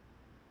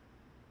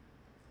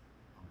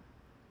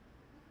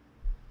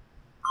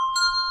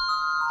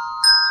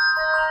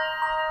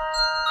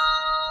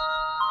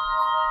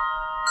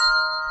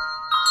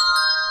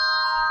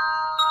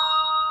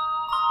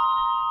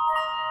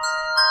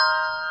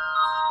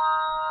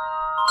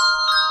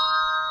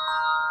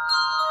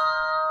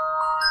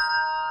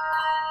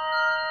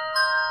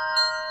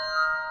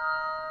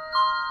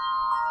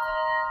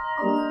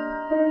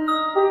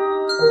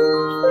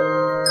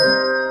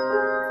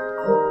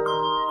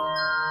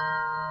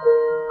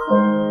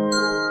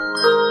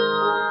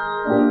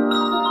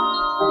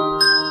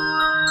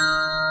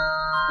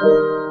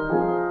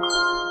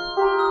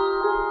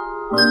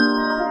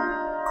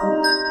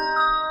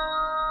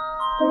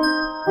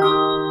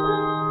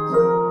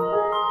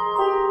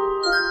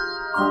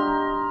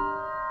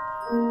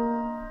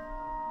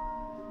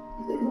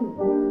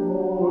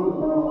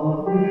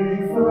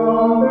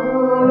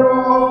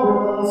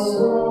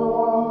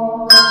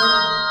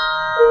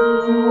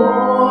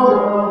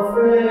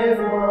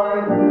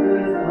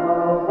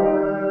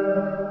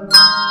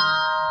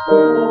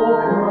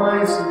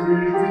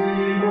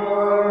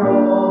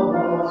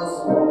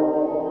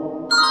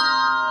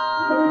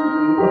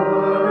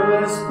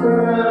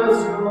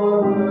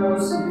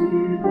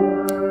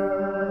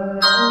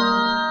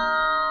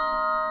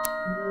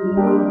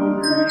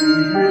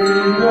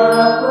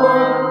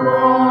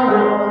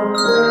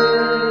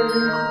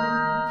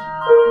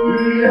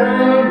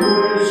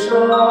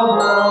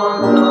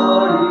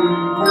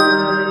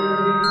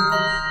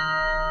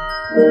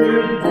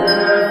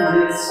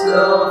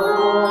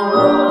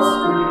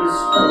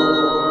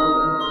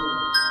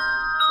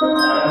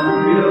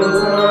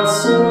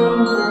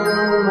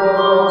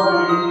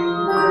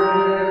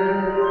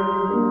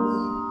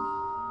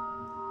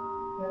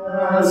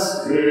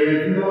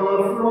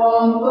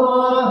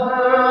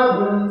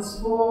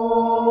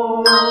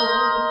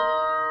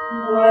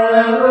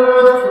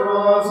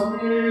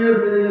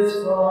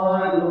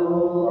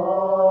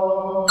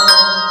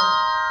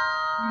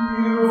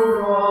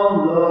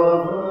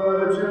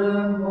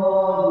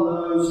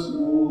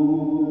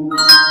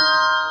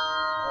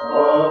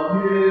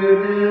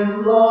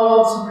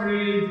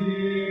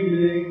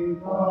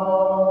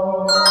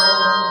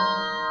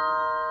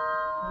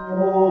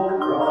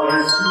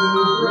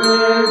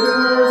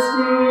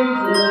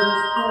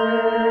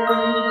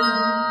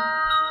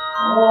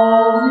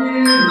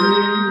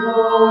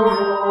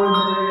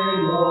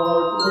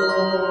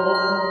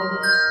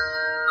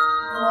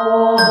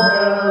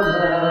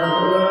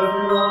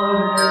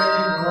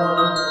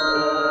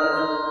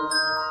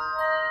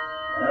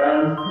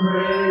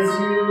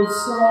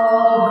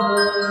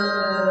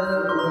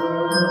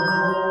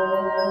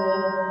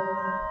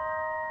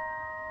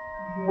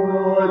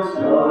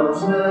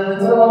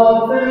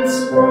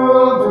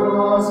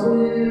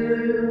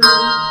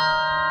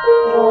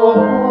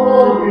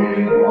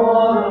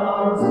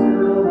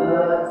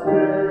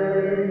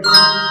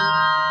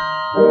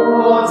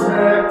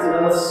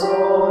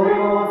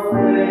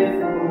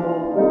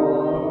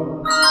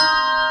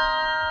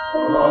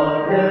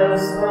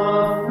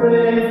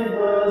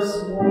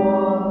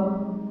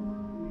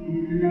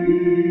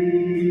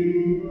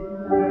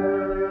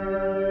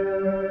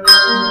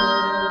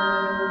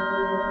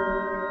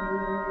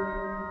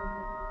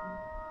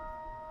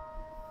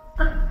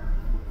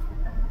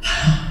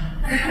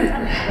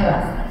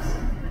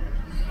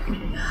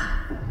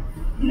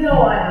 You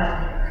know why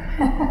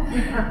I'm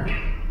here.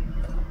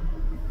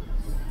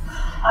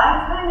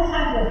 I kind of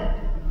had to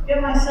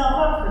get myself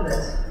up for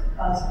this.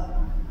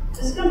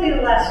 This is going to be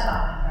the last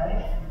time,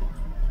 right?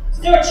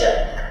 Stewardship,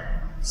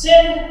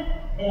 sin,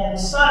 and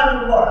Sodom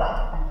and Gomorrah.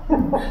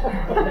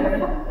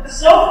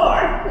 So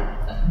far,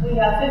 we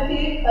have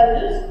 58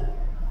 pledges,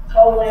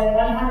 totaling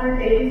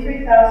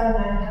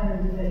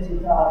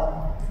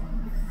 $183,950.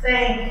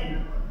 Thank you.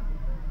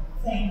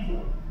 Thank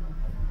you.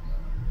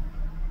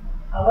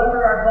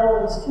 However, our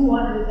goal is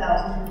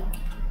 $200,000,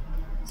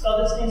 so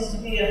this needs to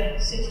be a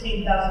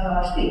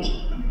 $16,000 speech.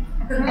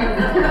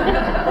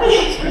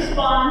 Please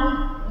respond.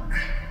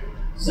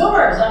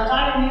 Zoomers, I'm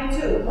talking to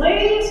you too.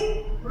 Please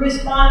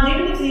respond,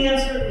 even if the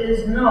answer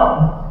is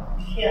no.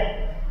 You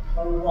can't,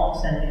 or we won't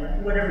send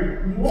anyone.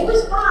 Whatever, you will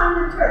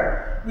respond in turn.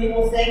 We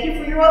will thank you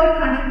for your other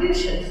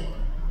contributions,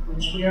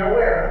 which we are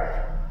aware of.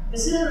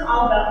 This isn't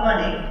all about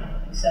money,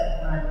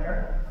 except when I'm here.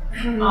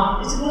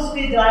 It's supposed to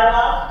be a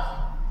dialogue,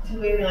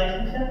 two-way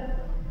relationship,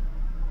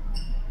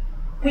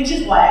 which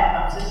is why it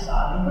comes to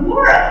Sodom and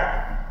Gomorrah.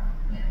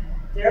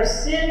 Their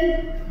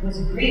sin was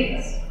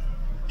grievous.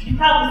 You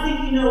probably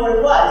think you know what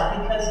it was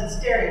because it's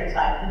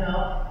stereotyped,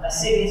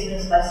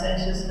 lasciviousness,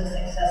 licentiousness,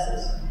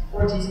 excesses,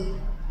 orgies.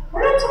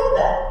 We're not told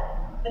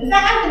that. In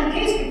fact, in the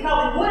case, we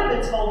probably would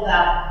have been told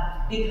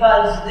that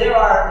because there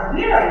are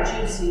very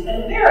juicy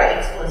and very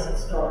explicit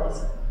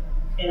stories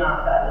in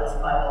our fabulous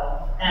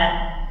Bible.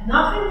 And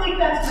nothing like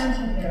that's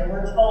mentioned here.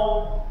 We're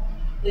told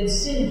they'd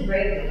sinned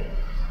greatly.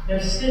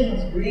 Their sin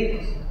was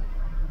grievous.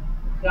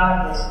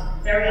 God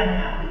was very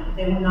unhappy.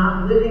 They were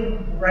not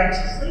living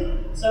righteously,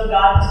 so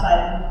God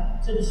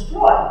decided to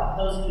destroy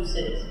those two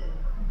cities.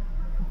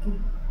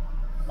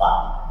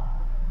 But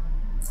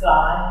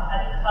God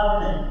had a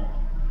covenant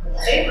with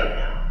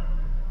Abraham.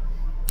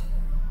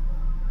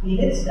 He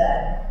had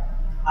said,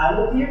 I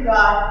will be your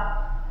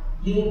God,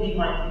 you will be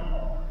my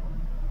people.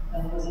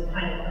 And it was a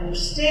kind of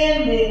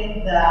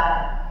understanding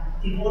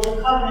that people of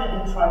the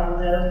covenant would try to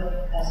live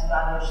as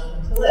God wished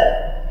them to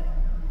live,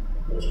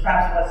 which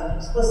perhaps wasn't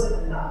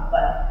explicit enough,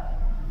 but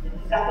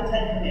you've got the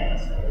 10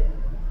 Commandments there.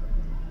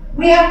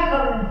 We have a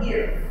covenant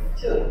here,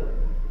 too.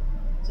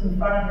 It's in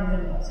front of your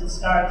windows. It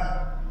starts,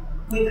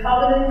 we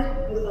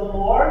covenant with the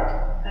Lord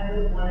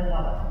and with one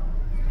another.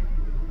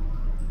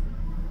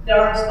 There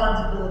are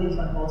responsibilities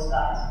on both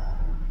sides.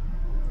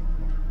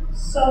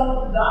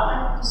 So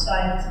God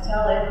decided to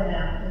tell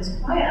Abraham his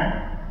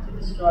plan to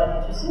destroy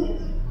the two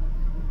cities.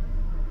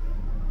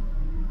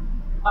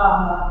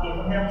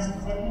 Abraham was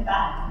taken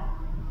aback.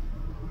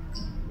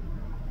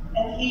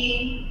 And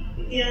he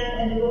began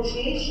a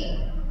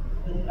negotiation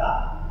with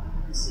God.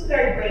 This is a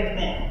very brave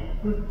man.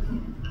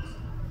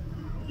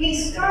 He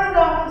started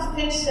off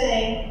his pitch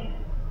saying,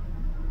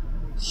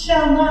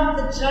 shall not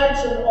the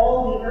judge of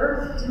all the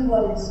earth do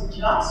what is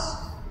just?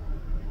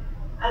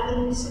 And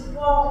then he said,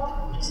 well,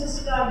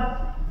 says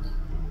God,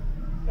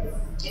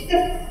 if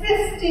there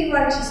are 50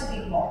 righteous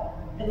people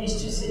in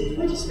these two cities,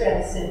 would you spare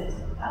the cities?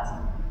 That's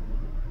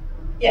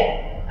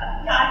it.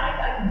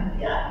 I can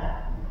do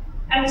that.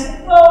 And he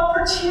said, well,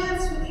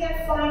 perchance we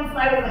can't find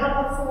 5 of them. How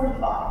about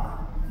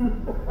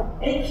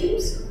 45? And he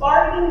keeps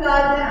bargaining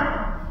God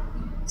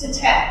down to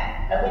 10.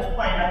 At which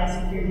point I guess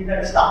he figured you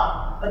better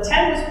stop. But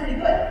 10 was pretty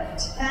good.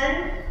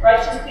 10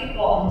 righteous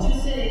people in 2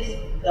 cities,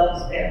 they'll be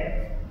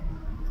spared.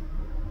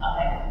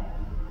 Okay.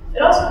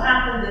 It also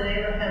happened that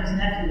Abraham's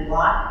nephew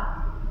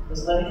Lot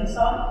was living in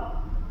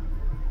Sodom.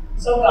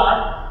 So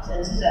God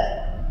sends his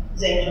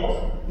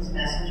angels, his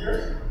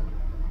messengers,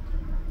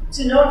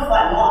 to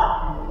notify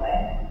Lot, in a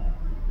way,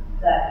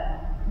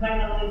 that he might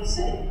not leave the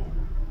city.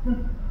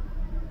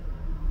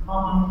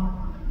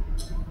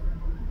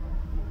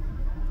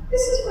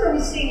 This is where we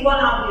see one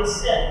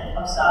obvious sin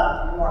of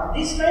Sodom and Gomorrah.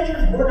 These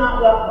strangers were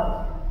not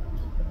welcome.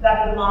 In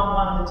fact, the mob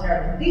wanted to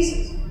tear them to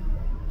pieces.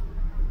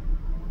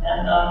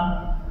 And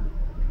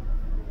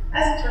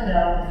as it turned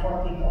out, the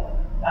 4 people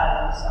got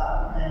out of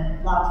Sodom,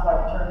 and Lot's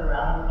wife turned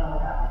around and we know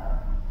what happened.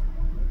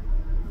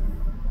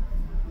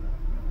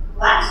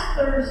 Last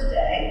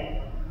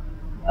Thursday,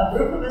 a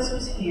group of us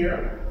was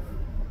here,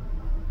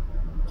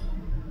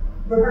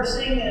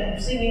 rehearsing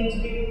and singing to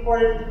be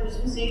recorded at the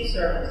Christmas Eve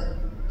service,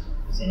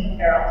 singing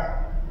carols.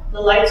 The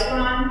lights were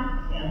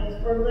on,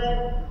 candles were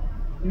lit,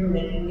 we were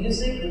making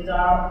music, the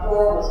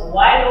door was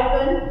wide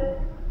open,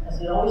 as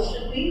it always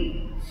should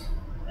be,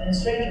 and a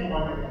stranger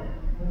wandered in.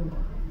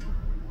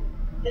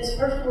 His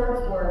first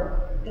words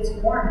were, it's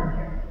warm in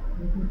here.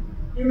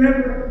 You may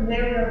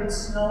remember it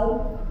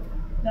snowed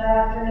that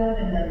afternoon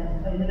and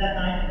then later that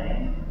night it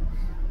rained.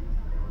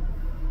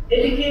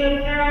 It became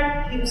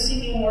apparent he was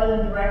seeking more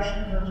than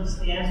directions or just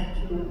the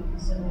answer to a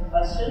simple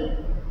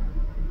question.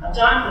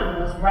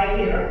 Jonathan was right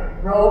here,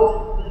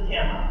 robed with a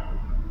camera.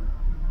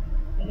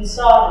 And he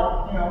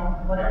saw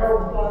that, whatever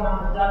was going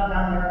on with Doug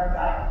down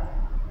there,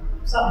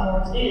 something more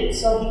was needed.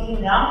 So he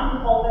came down from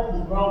the pulpit,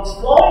 his robes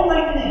flowing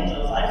like an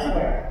angel's, I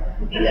swear.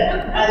 He did.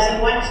 As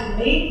he went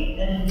to meet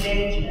and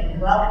engage and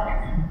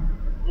welcome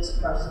this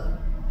person.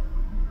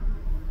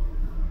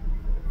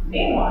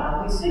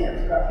 Meanwhile, we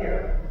singers are up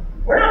here.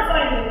 We're not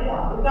finding it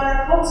warm. We've got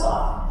our coats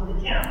off to the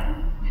camp.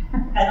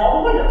 And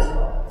all the windows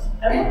closed.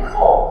 And we're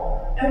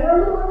cold. And we're a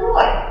little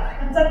annoyed.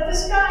 It's like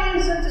this guy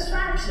is a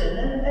distraction.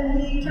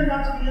 And he turned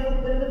out to be a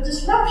little bit of a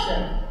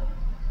disruption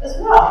as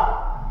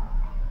well.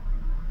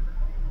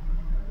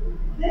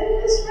 Then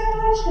this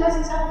revelation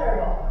hasn't sat very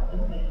well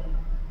with me.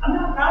 I'm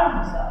not proud of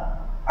myself.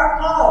 Our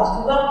call is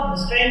to welcome the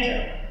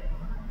stranger,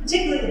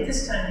 particularly at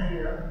this time of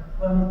year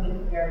when we think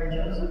of Mary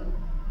and Joseph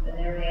and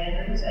their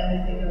meanderings, and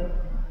we think of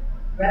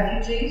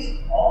refugees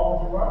all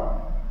over the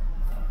world.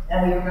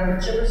 And we remember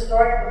Chipper's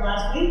story from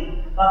last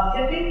week about the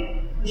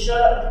hippie who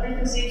showed up at the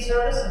Christmas Eve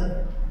service,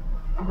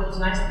 and those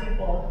nice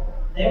people,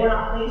 they were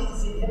not pleased to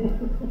see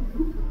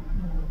him.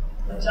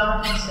 But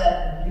Jonathan set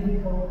a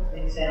beautiful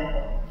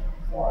example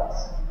for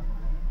us.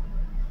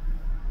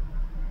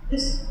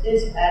 This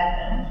is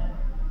Advent,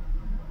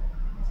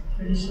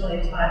 traditionally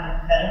a time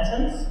of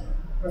penitence,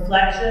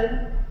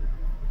 reflection,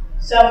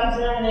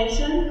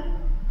 self-examination,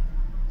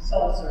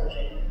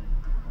 soul-searching.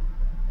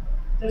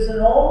 There's an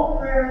old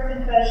prayer of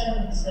confession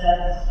that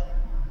says,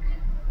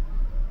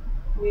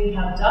 We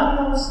have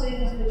done those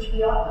things which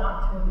we ought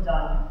not to have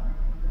done,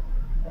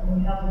 and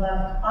we have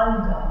left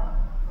undone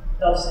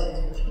those things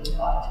which we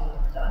ought to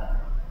have done.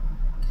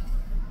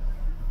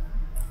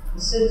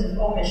 The sins of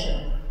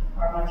omission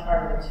are much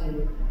harder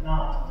to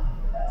not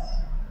confess.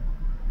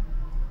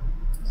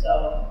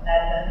 So,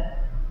 Advent,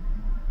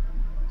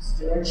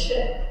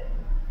 stewardship,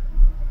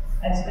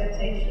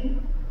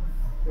 expectation,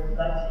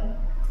 reflection,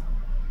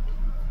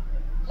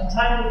 a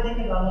time to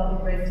think about what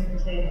we bring to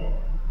the table.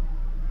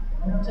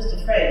 And not just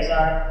a phrase,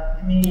 our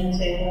communion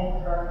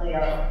table, currently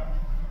our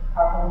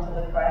home to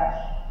the crash,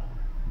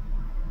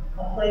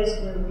 a place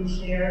where we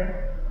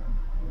share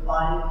the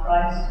body of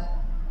Christ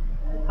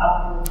and the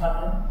cup of the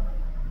covenant,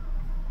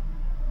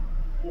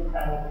 the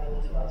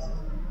incredible gift to us.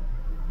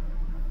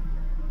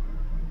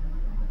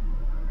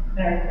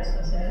 Merry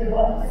Christmas,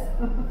 everyone.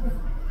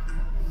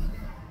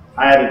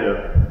 I added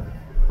a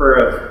prayer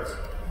of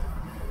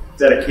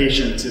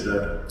dedication to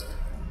the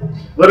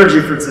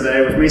liturgy for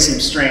today, which may seem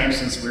strange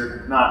since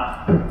we're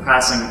not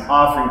passing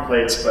offering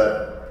plates,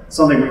 but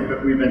something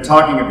we've been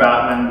talking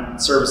about when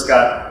service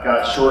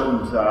got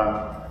shortened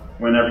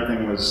when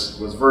everything was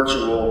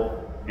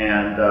virtual,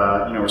 and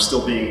we're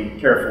still being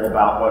careful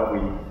about what we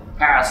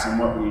pass and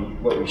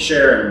what we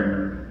share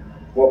and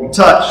what we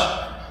touch.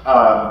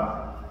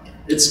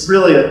 It's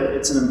really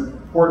it's an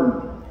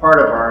important part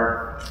of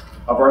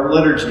our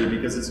liturgy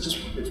because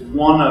it's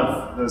one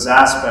of those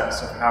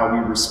aspects of how we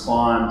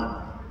respond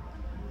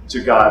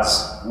to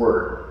God's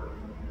word.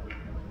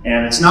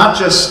 And it's not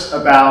just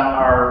about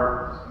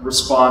our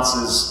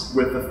responses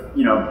with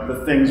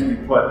the things we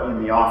put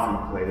in the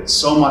offering plate. It's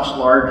so much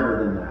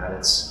larger than that.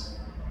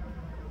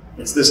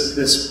 It's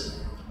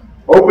this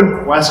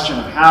open question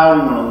of how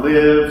we want to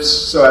live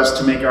so as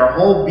to make our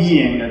whole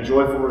being a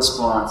joyful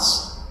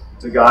response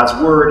to God's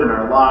word in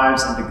our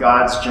lives and to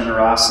God's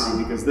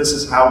generosity, because this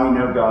is how we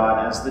know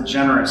God as the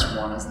generous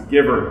one, as the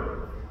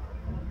giver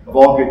of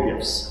all good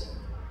gifts.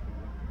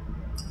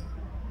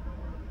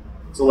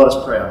 So let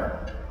us pray on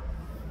that.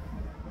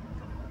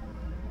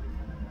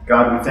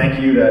 God, we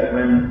thank you that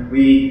when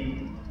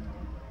we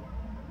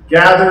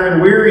gather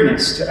in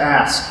weariness to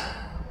ask,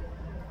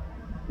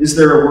 is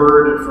there a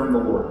word from the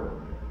Lord?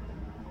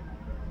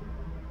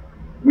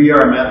 We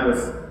are met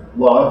with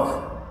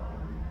love,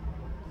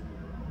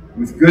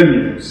 with good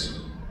news,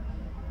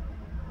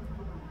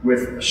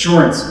 with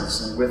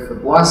assurances, and with the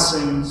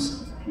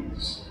blessings of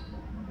peace.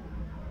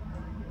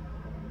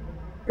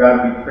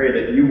 God, we pray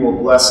that you will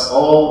bless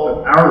all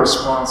of our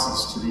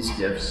responses to these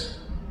gifts,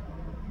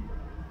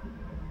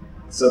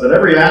 so that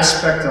every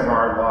aspect of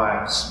our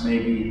lives may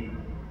be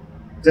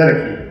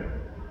dedicated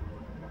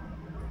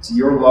to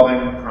your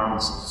loving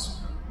promises.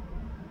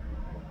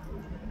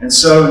 And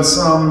so, in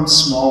some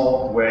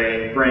small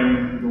way,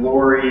 bring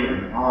glory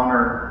and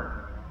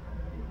honor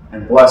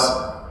and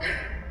blessing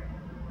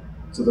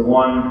to the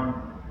one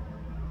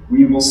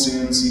we will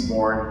soon see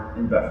born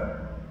in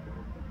Bethlehem.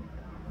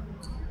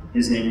 In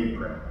his name we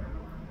pray.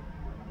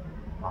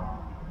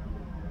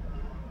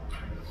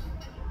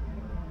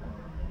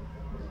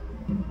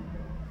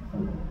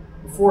 Amen.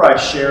 Before I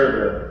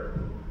share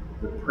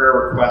the prayer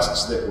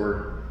requests that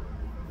were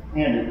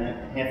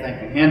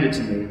handed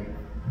to me,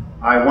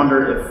 I wonder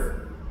if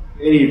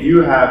any of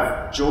you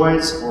have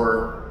joys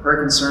or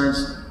prayer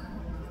concerns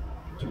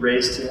to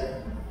raise today.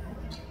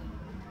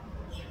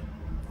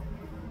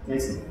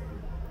 Casey.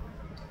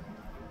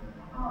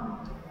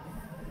 Not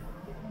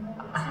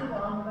too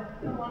long, but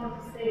I wanted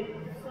to say,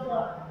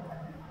 Priscilla,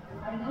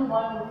 I know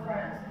why we're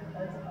friends,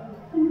 because I was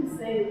going to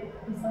say,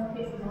 in some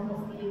cases,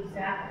 almost the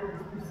exact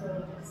words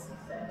Priscilla just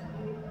said to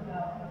me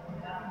about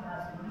what happened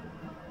last week.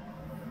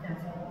 And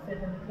so I won't say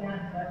them again,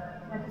 but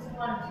I just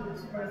wanted to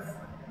express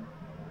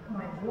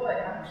my joy,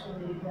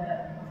 actually,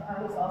 that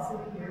I was also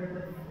here,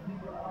 that we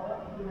were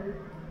all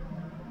here,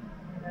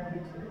 and I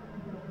did too.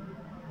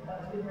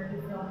 We were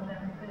to film and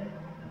everything.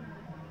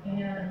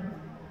 And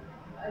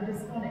I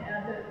just want to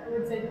add that I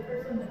would say the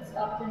person that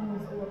stopped in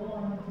was a little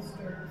on the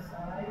disturbed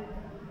side.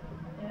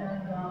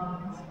 And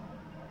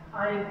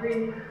I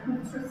agree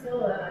with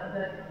Priscilla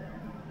that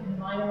in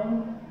my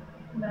own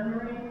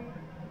memory,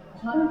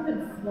 Jonathan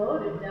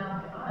floated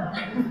down the aisle.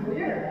 It was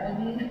weird. I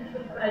mean,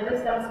 that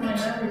was my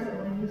memory, so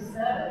when you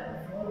said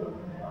it, floated,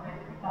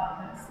 I thought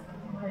that's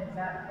my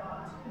exact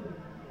thought too.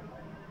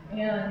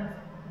 And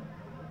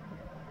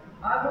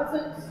I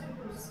wasn't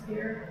super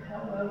scared,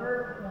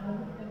 however, one of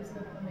the things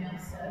that the man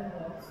said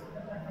was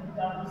that I think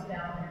God was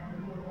down there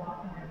and we were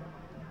walking there.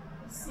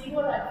 See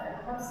what I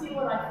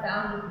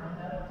found in my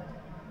meditation.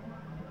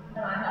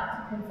 And I have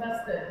to confess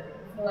that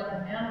for like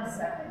a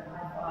nanosecond, I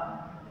thought,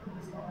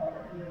 please don't let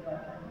it be a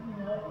weapon.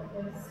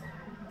 Because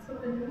that's what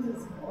the news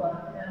is full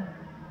of. And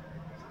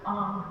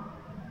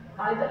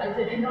I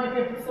didn't know if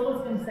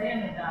Priscilla's been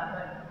saying that,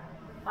 but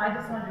I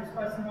just wanted to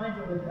express my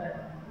joy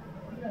that,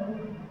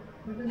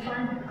 we've been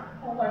trying to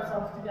hold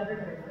ourselves together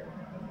here for a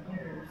couple of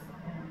years,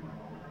 and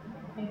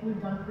I think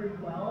we've done pretty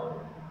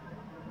well.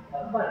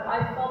 But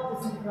I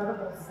felt this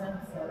incredible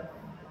sense of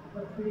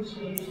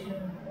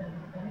appreciation and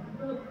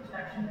really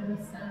protection in a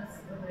sense,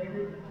 the way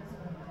that it just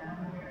went down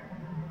here.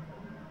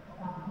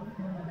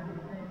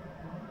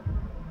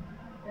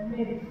 And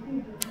maybe he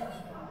would touch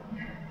me.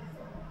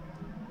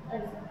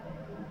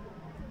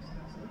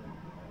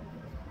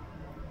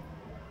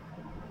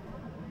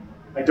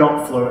 I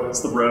don't float, it's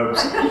the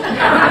robes.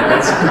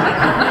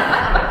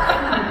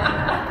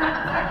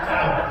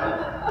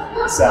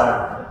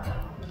 Sally.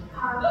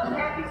 I'm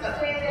happy to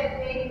say that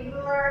Baby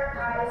Mueller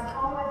is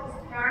home with his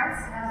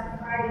parents as of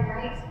Friday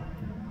night,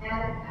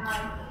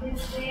 and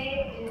his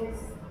name is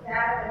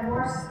that of the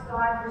Norse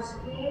god for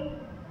skiing.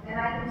 And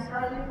I can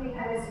tell you, he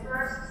had his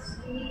first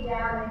ski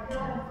down the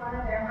hill in front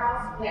of their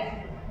house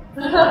yesterday.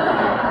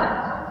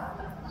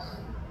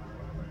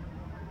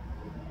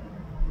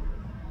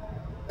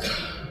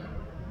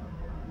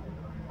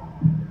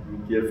 We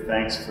give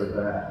thanks for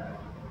that.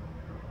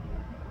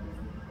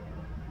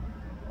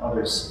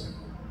 Others.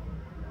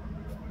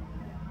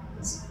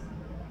 I was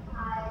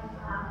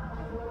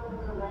a little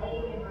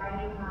delayed in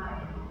writing my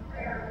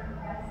prayer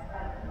request,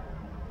 but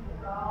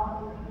for all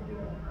of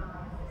your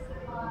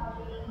sister-in-law,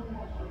 Jean,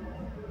 as she was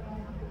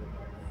doing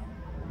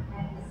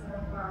and so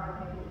far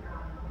already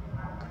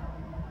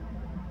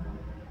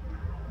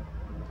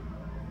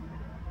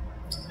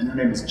And her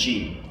name is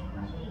Jean.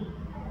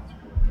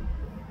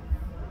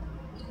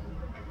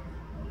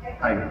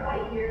 Hi.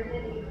 What year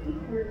did you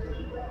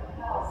repeat what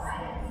else I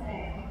didn't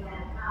say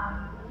again?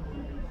 If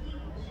you could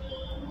keep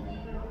Jean in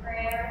your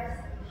prayers,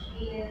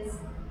 she is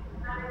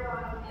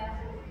undergoing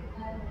cancer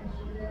treatment and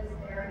she lives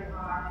very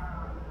far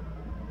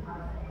from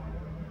our family.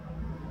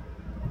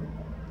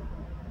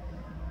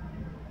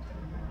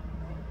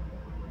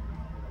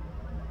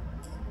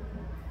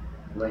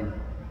 Elaine.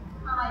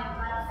 Hi, I'd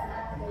like to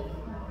update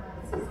my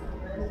sister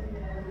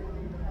Rosemary. We've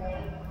been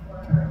praying for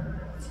her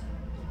for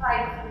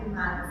quite a few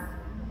months.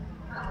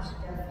 She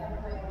does have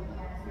brain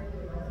cancer.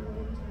 There was a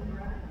new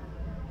tumor,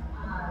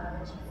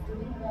 but she's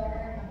doing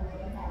better, and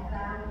they have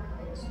found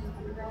that she's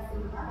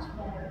progressing much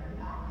better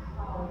back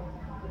home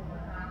with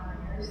her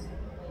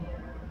nursing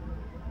care.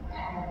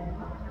 And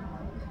all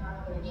kinds of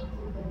accommodations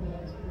have been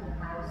made to the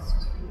house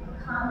to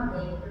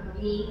accommodate her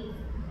needs.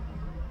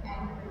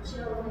 And her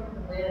children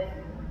live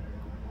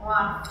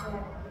Boston,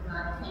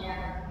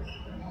 Montana,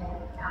 and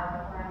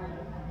California,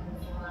 have been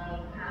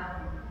flying out,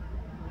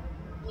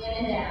 in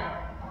and out,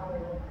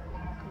 although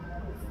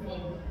it's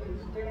made a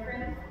huge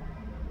difference.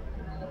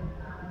 And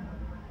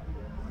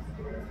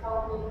sister is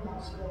hoping that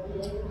she will be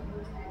able to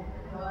attend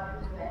her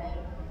daughter's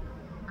wedding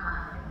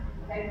on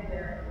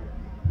February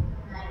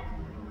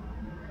 19th.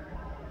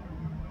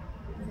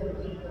 It's a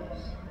big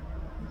wish.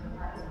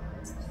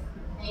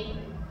 Thank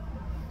you.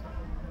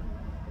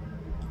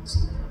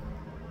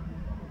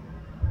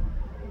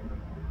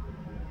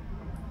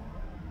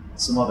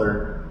 Some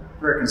other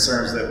prayer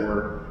concerns that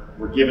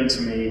were given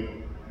to me.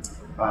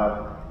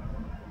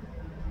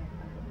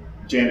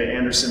 Janet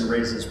Anderson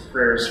raises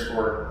prayers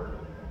for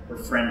her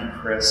friend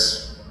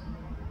Chris.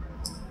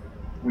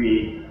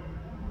 We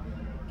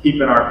keep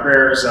in our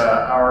prayers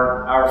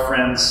our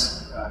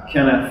friends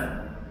Kenneth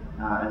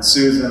and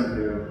Susan,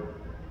 who,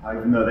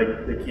 even though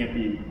they can't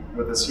be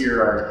with us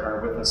here,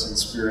 are with us in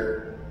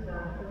spirit.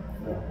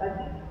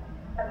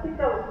 I think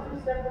that was two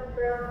separate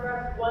prayer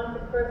requests. One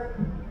for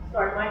Chris.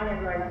 Sorry, my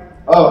handwriting.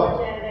 Oh.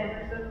 Janet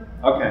Anderson.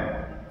 Okay.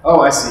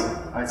 Oh, I see.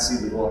 I see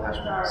the little hash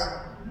marks.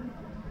 Sorry.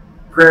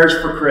 Prayers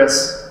for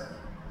Chris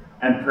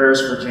and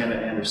prayers for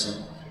Janet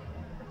Anderson.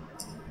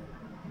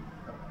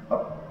 A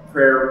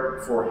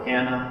prayer for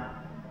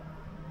Hannah,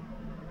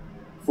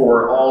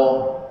 for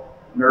all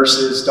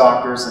nurses,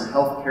 doctors, and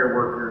healthcare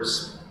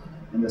workers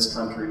in this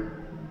country.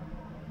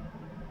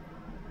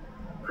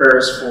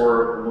 Prayers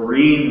for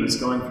Lorene, who's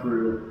going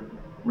through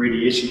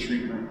radiation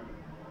treatment.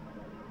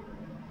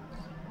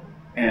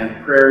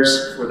 And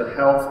prayers for the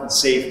health and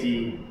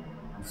safety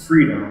and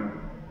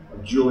freedom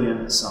of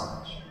Julian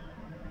Assange.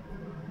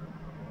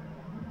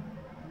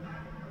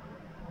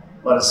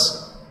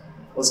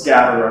 Let's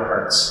gather our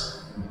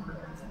hearts in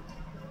prayer.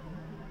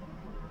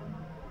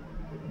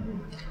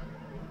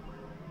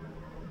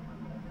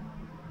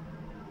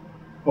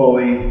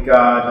 Holy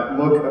God,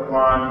 look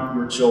upon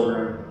your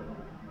children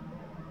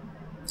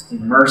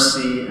in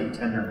mercy and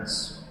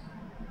tenderness.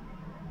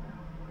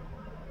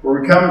 For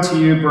we come to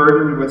you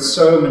burdened with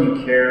so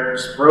many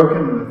cares,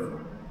 broken with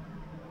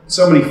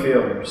so many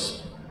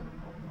failures,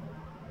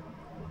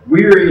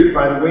 wearied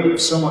by the weight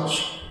of so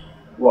much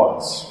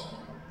loss.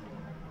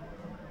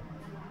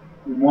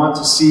 We want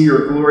to see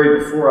your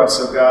glory before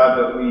us, O God,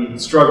 but we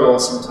struggle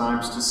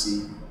sometimes to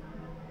see.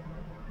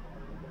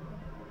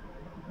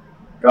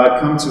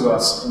 God, come to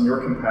us in your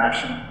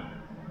compassion.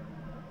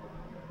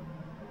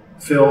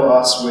 Fill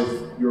us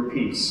with your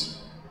peace.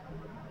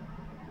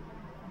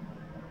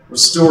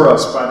 Restore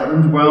us by the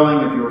indwelling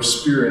of your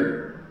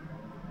Spirit.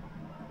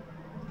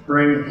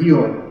 Bring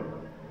healing,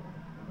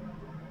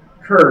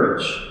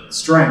 courage,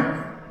 strength,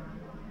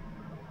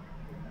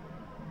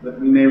 that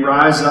we may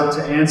rise up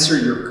to answer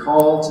your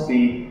call to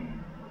be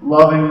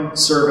loving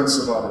servants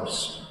of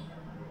others,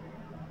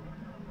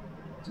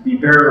 to be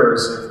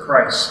bearers of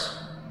Christ,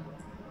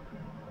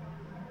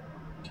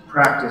 to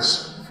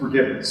practice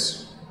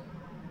forgiveness.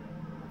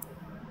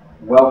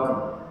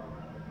 Welcome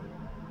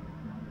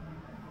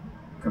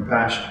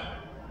compassion.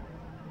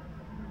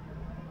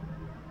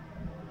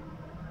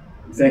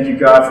 We thank you,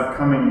 God, for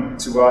coming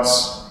to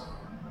us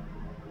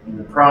in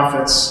the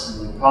prophets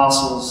and the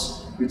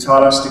apostles who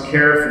taught us to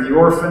care for the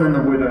orphan and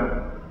the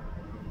widow,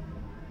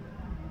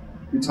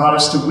 who taught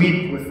us to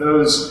weep with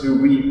those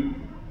who weep.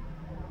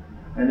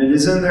 And it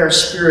is in their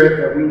spirit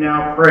that we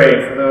now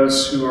pray for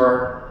those who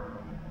are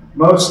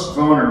most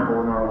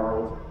vulnerable in our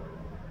world,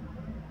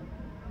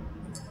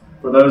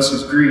 for those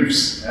whose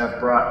griefs have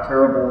brought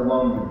terrible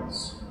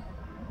loneliness.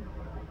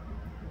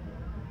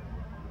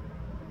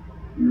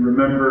 We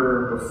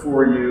remember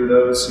before you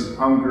those who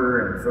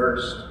hunger and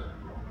thirst,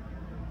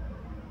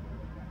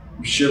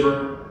 who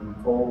shiver in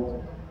the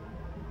cold,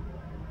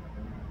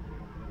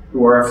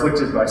 who are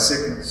afflicted by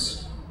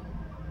sickness,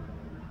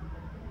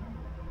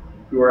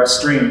 who are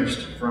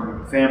estranged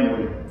from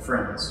family and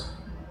friends,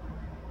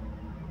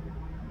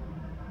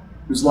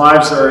 whose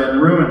lives are in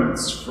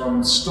ruins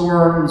from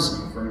storms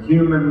and from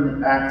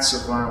human acts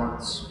of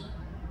violence,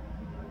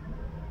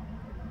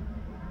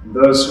 and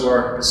those who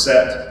are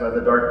beset by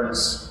the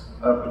darkness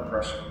of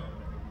depression.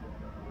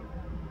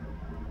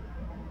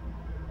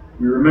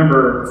 We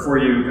remember before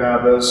you,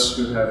 God, those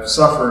who have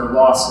suffered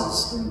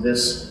losses in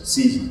this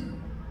season,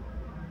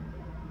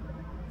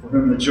 for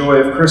whom the joy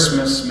of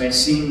Christmas may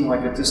seem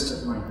like a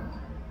distant land.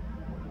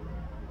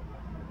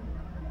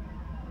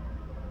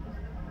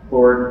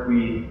 Lord,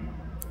 we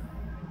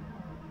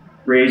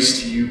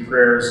raise to you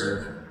prayers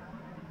of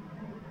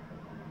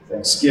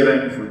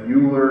thanksgiving for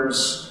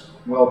Euler's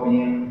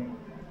well-being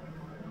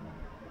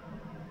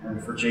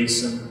and for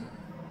Jason,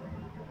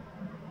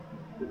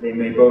 that they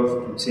may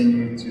both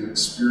continue to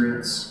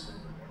experience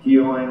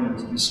healing and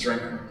to be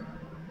strengthened.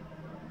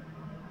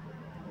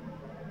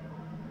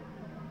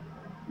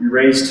 We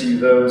raise to you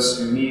those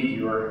who need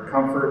your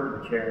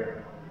comfort and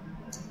care,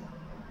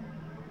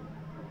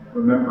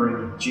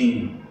 remembering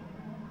Jean,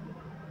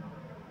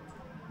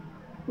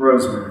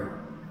 Rosemary,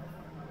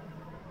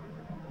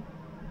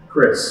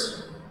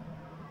 Chris,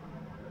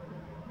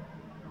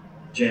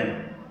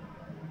 Janet,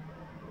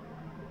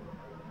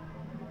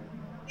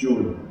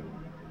 Julie,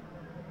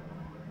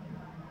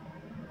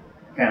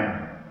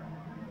 Hannah,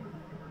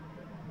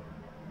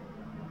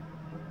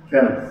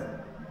 Kenneth,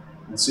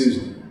 and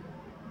Susan,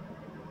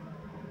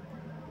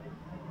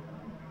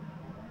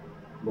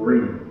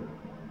 Lorene.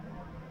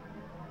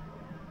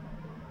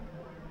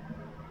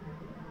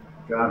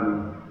 God, we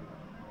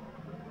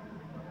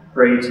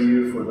pray to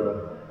you for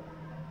the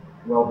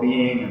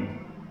well-being and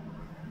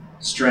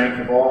strength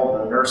of all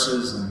the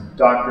nurses and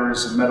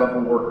doctors and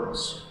medical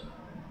workers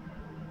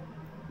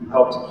who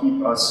help to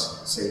keep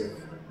us safe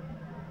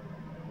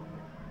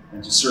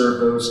and to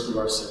serve those who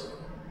are sick.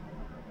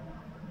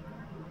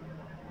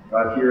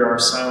 God, hear our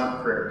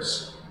silent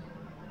prayers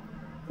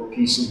for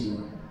peace and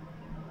healing.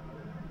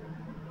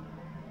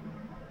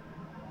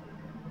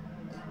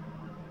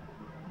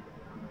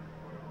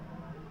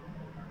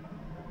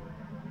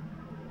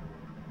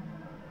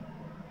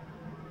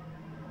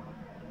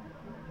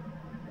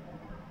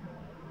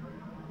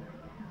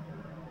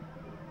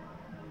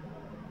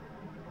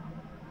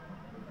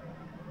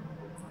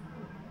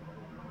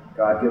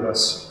 God, give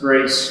us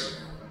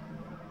grace.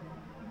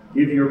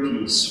 Give your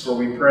peace, for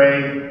we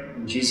pray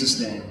in Jesus'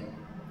 name,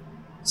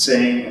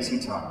 saying as he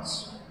taught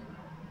us,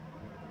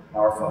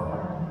 Our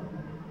Father,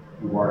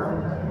 who art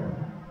in heaven,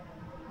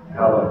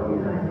 hallowed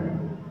be thy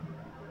name.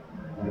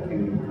 Thy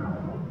kingdom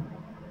come,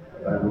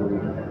 thy will be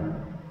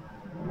done,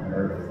 on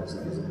earth as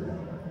it is in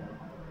heaven.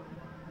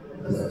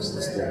 Give us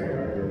this day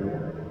our daily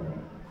bread,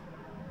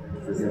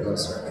 and forgive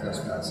us our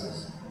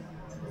trespasses,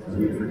 as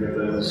we forgive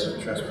those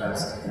who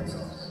trespass against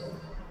us.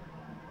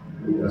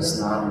 Lead us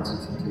not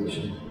into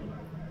temptation,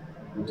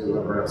 but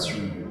deliver us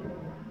from evil.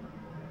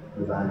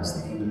 For thine is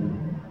the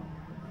kingdom,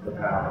 the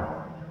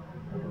power,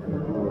 and the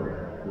glory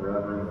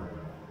forever and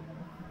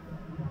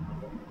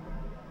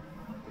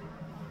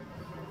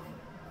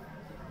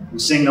ever. We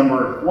sing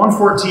number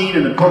 114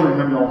 in the Pilgrim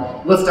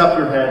hymnal, Lift Up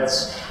Your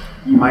Heads,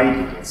 Ye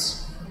Mighty Gates.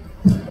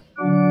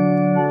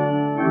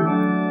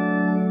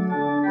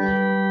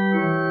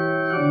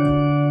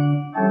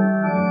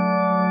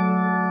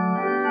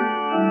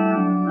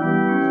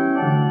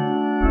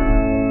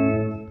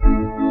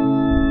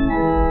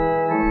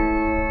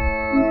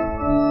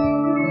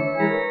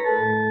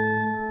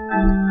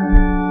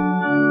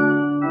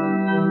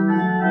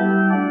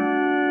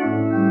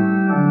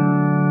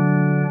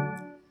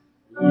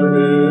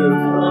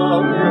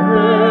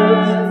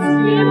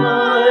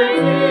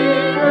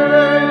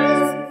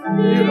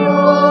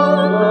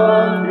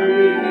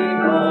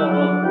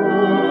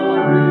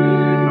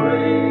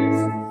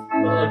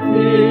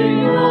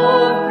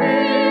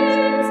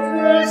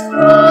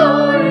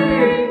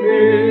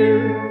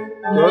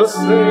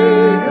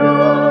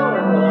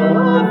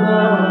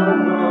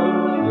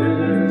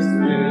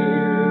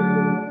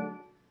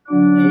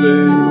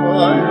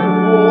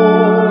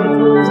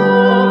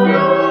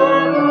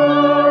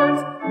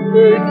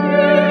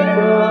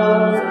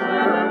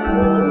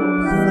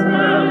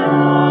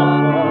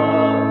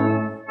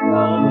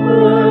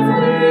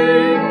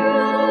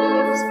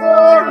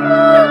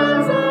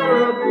 Forever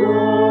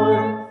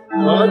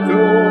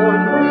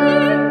adorned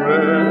with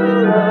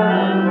prayer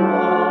and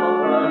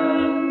love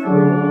and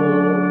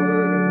joy.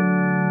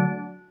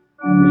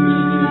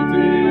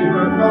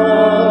 Redeemer,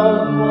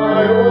 come,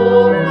 my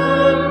all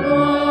and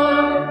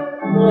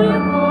my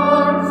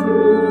heart to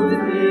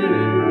thee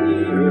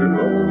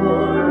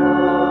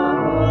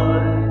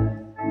I.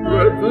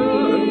 Let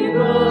thee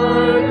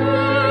thy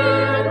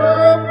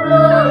ever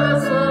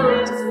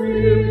presence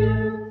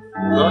fill,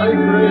 thy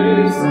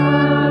grace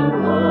and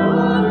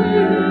love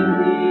in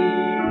me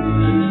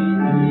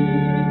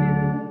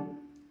reveal.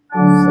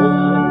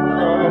 Some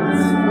come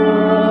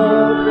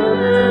strong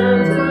and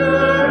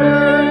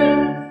entering,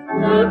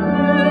 that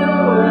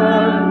new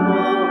and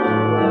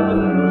noble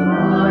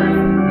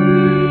life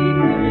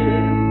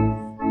begin.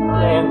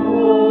 Thy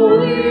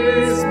Holy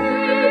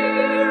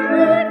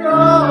Spirit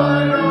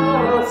guide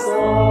us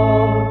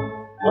all,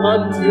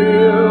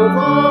 until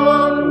the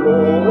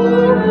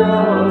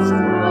glorious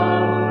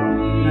crown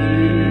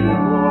be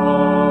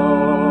won.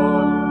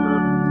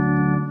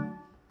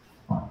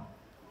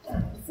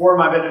 Before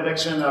my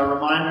benediction, a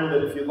reminder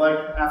that if you'd like,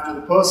 after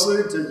the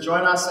postlude, to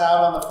join us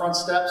out on the front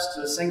steps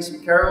to sing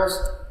some carols,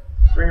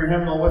 bring your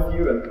hymnal with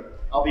you, and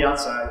I'll be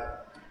outside.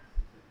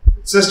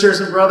 Sisters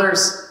and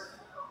brothers,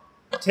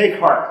 take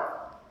heart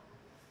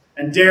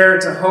and dare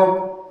to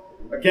hope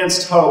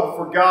against hope,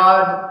 for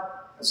God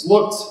has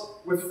looked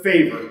with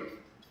favor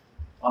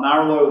on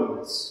our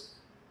lowliness,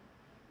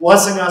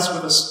 blessing us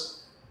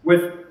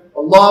with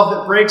a love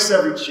that breaks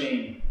every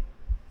chain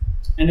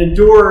and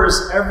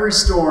endures every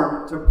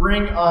storm to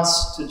bring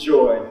us to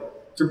joy,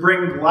 to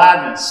bring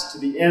gladness to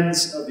the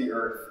ends of the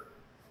earth.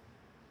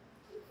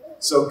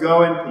 So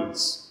go in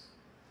peace,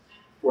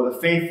 for the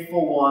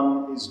faithful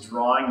one is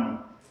drawing near.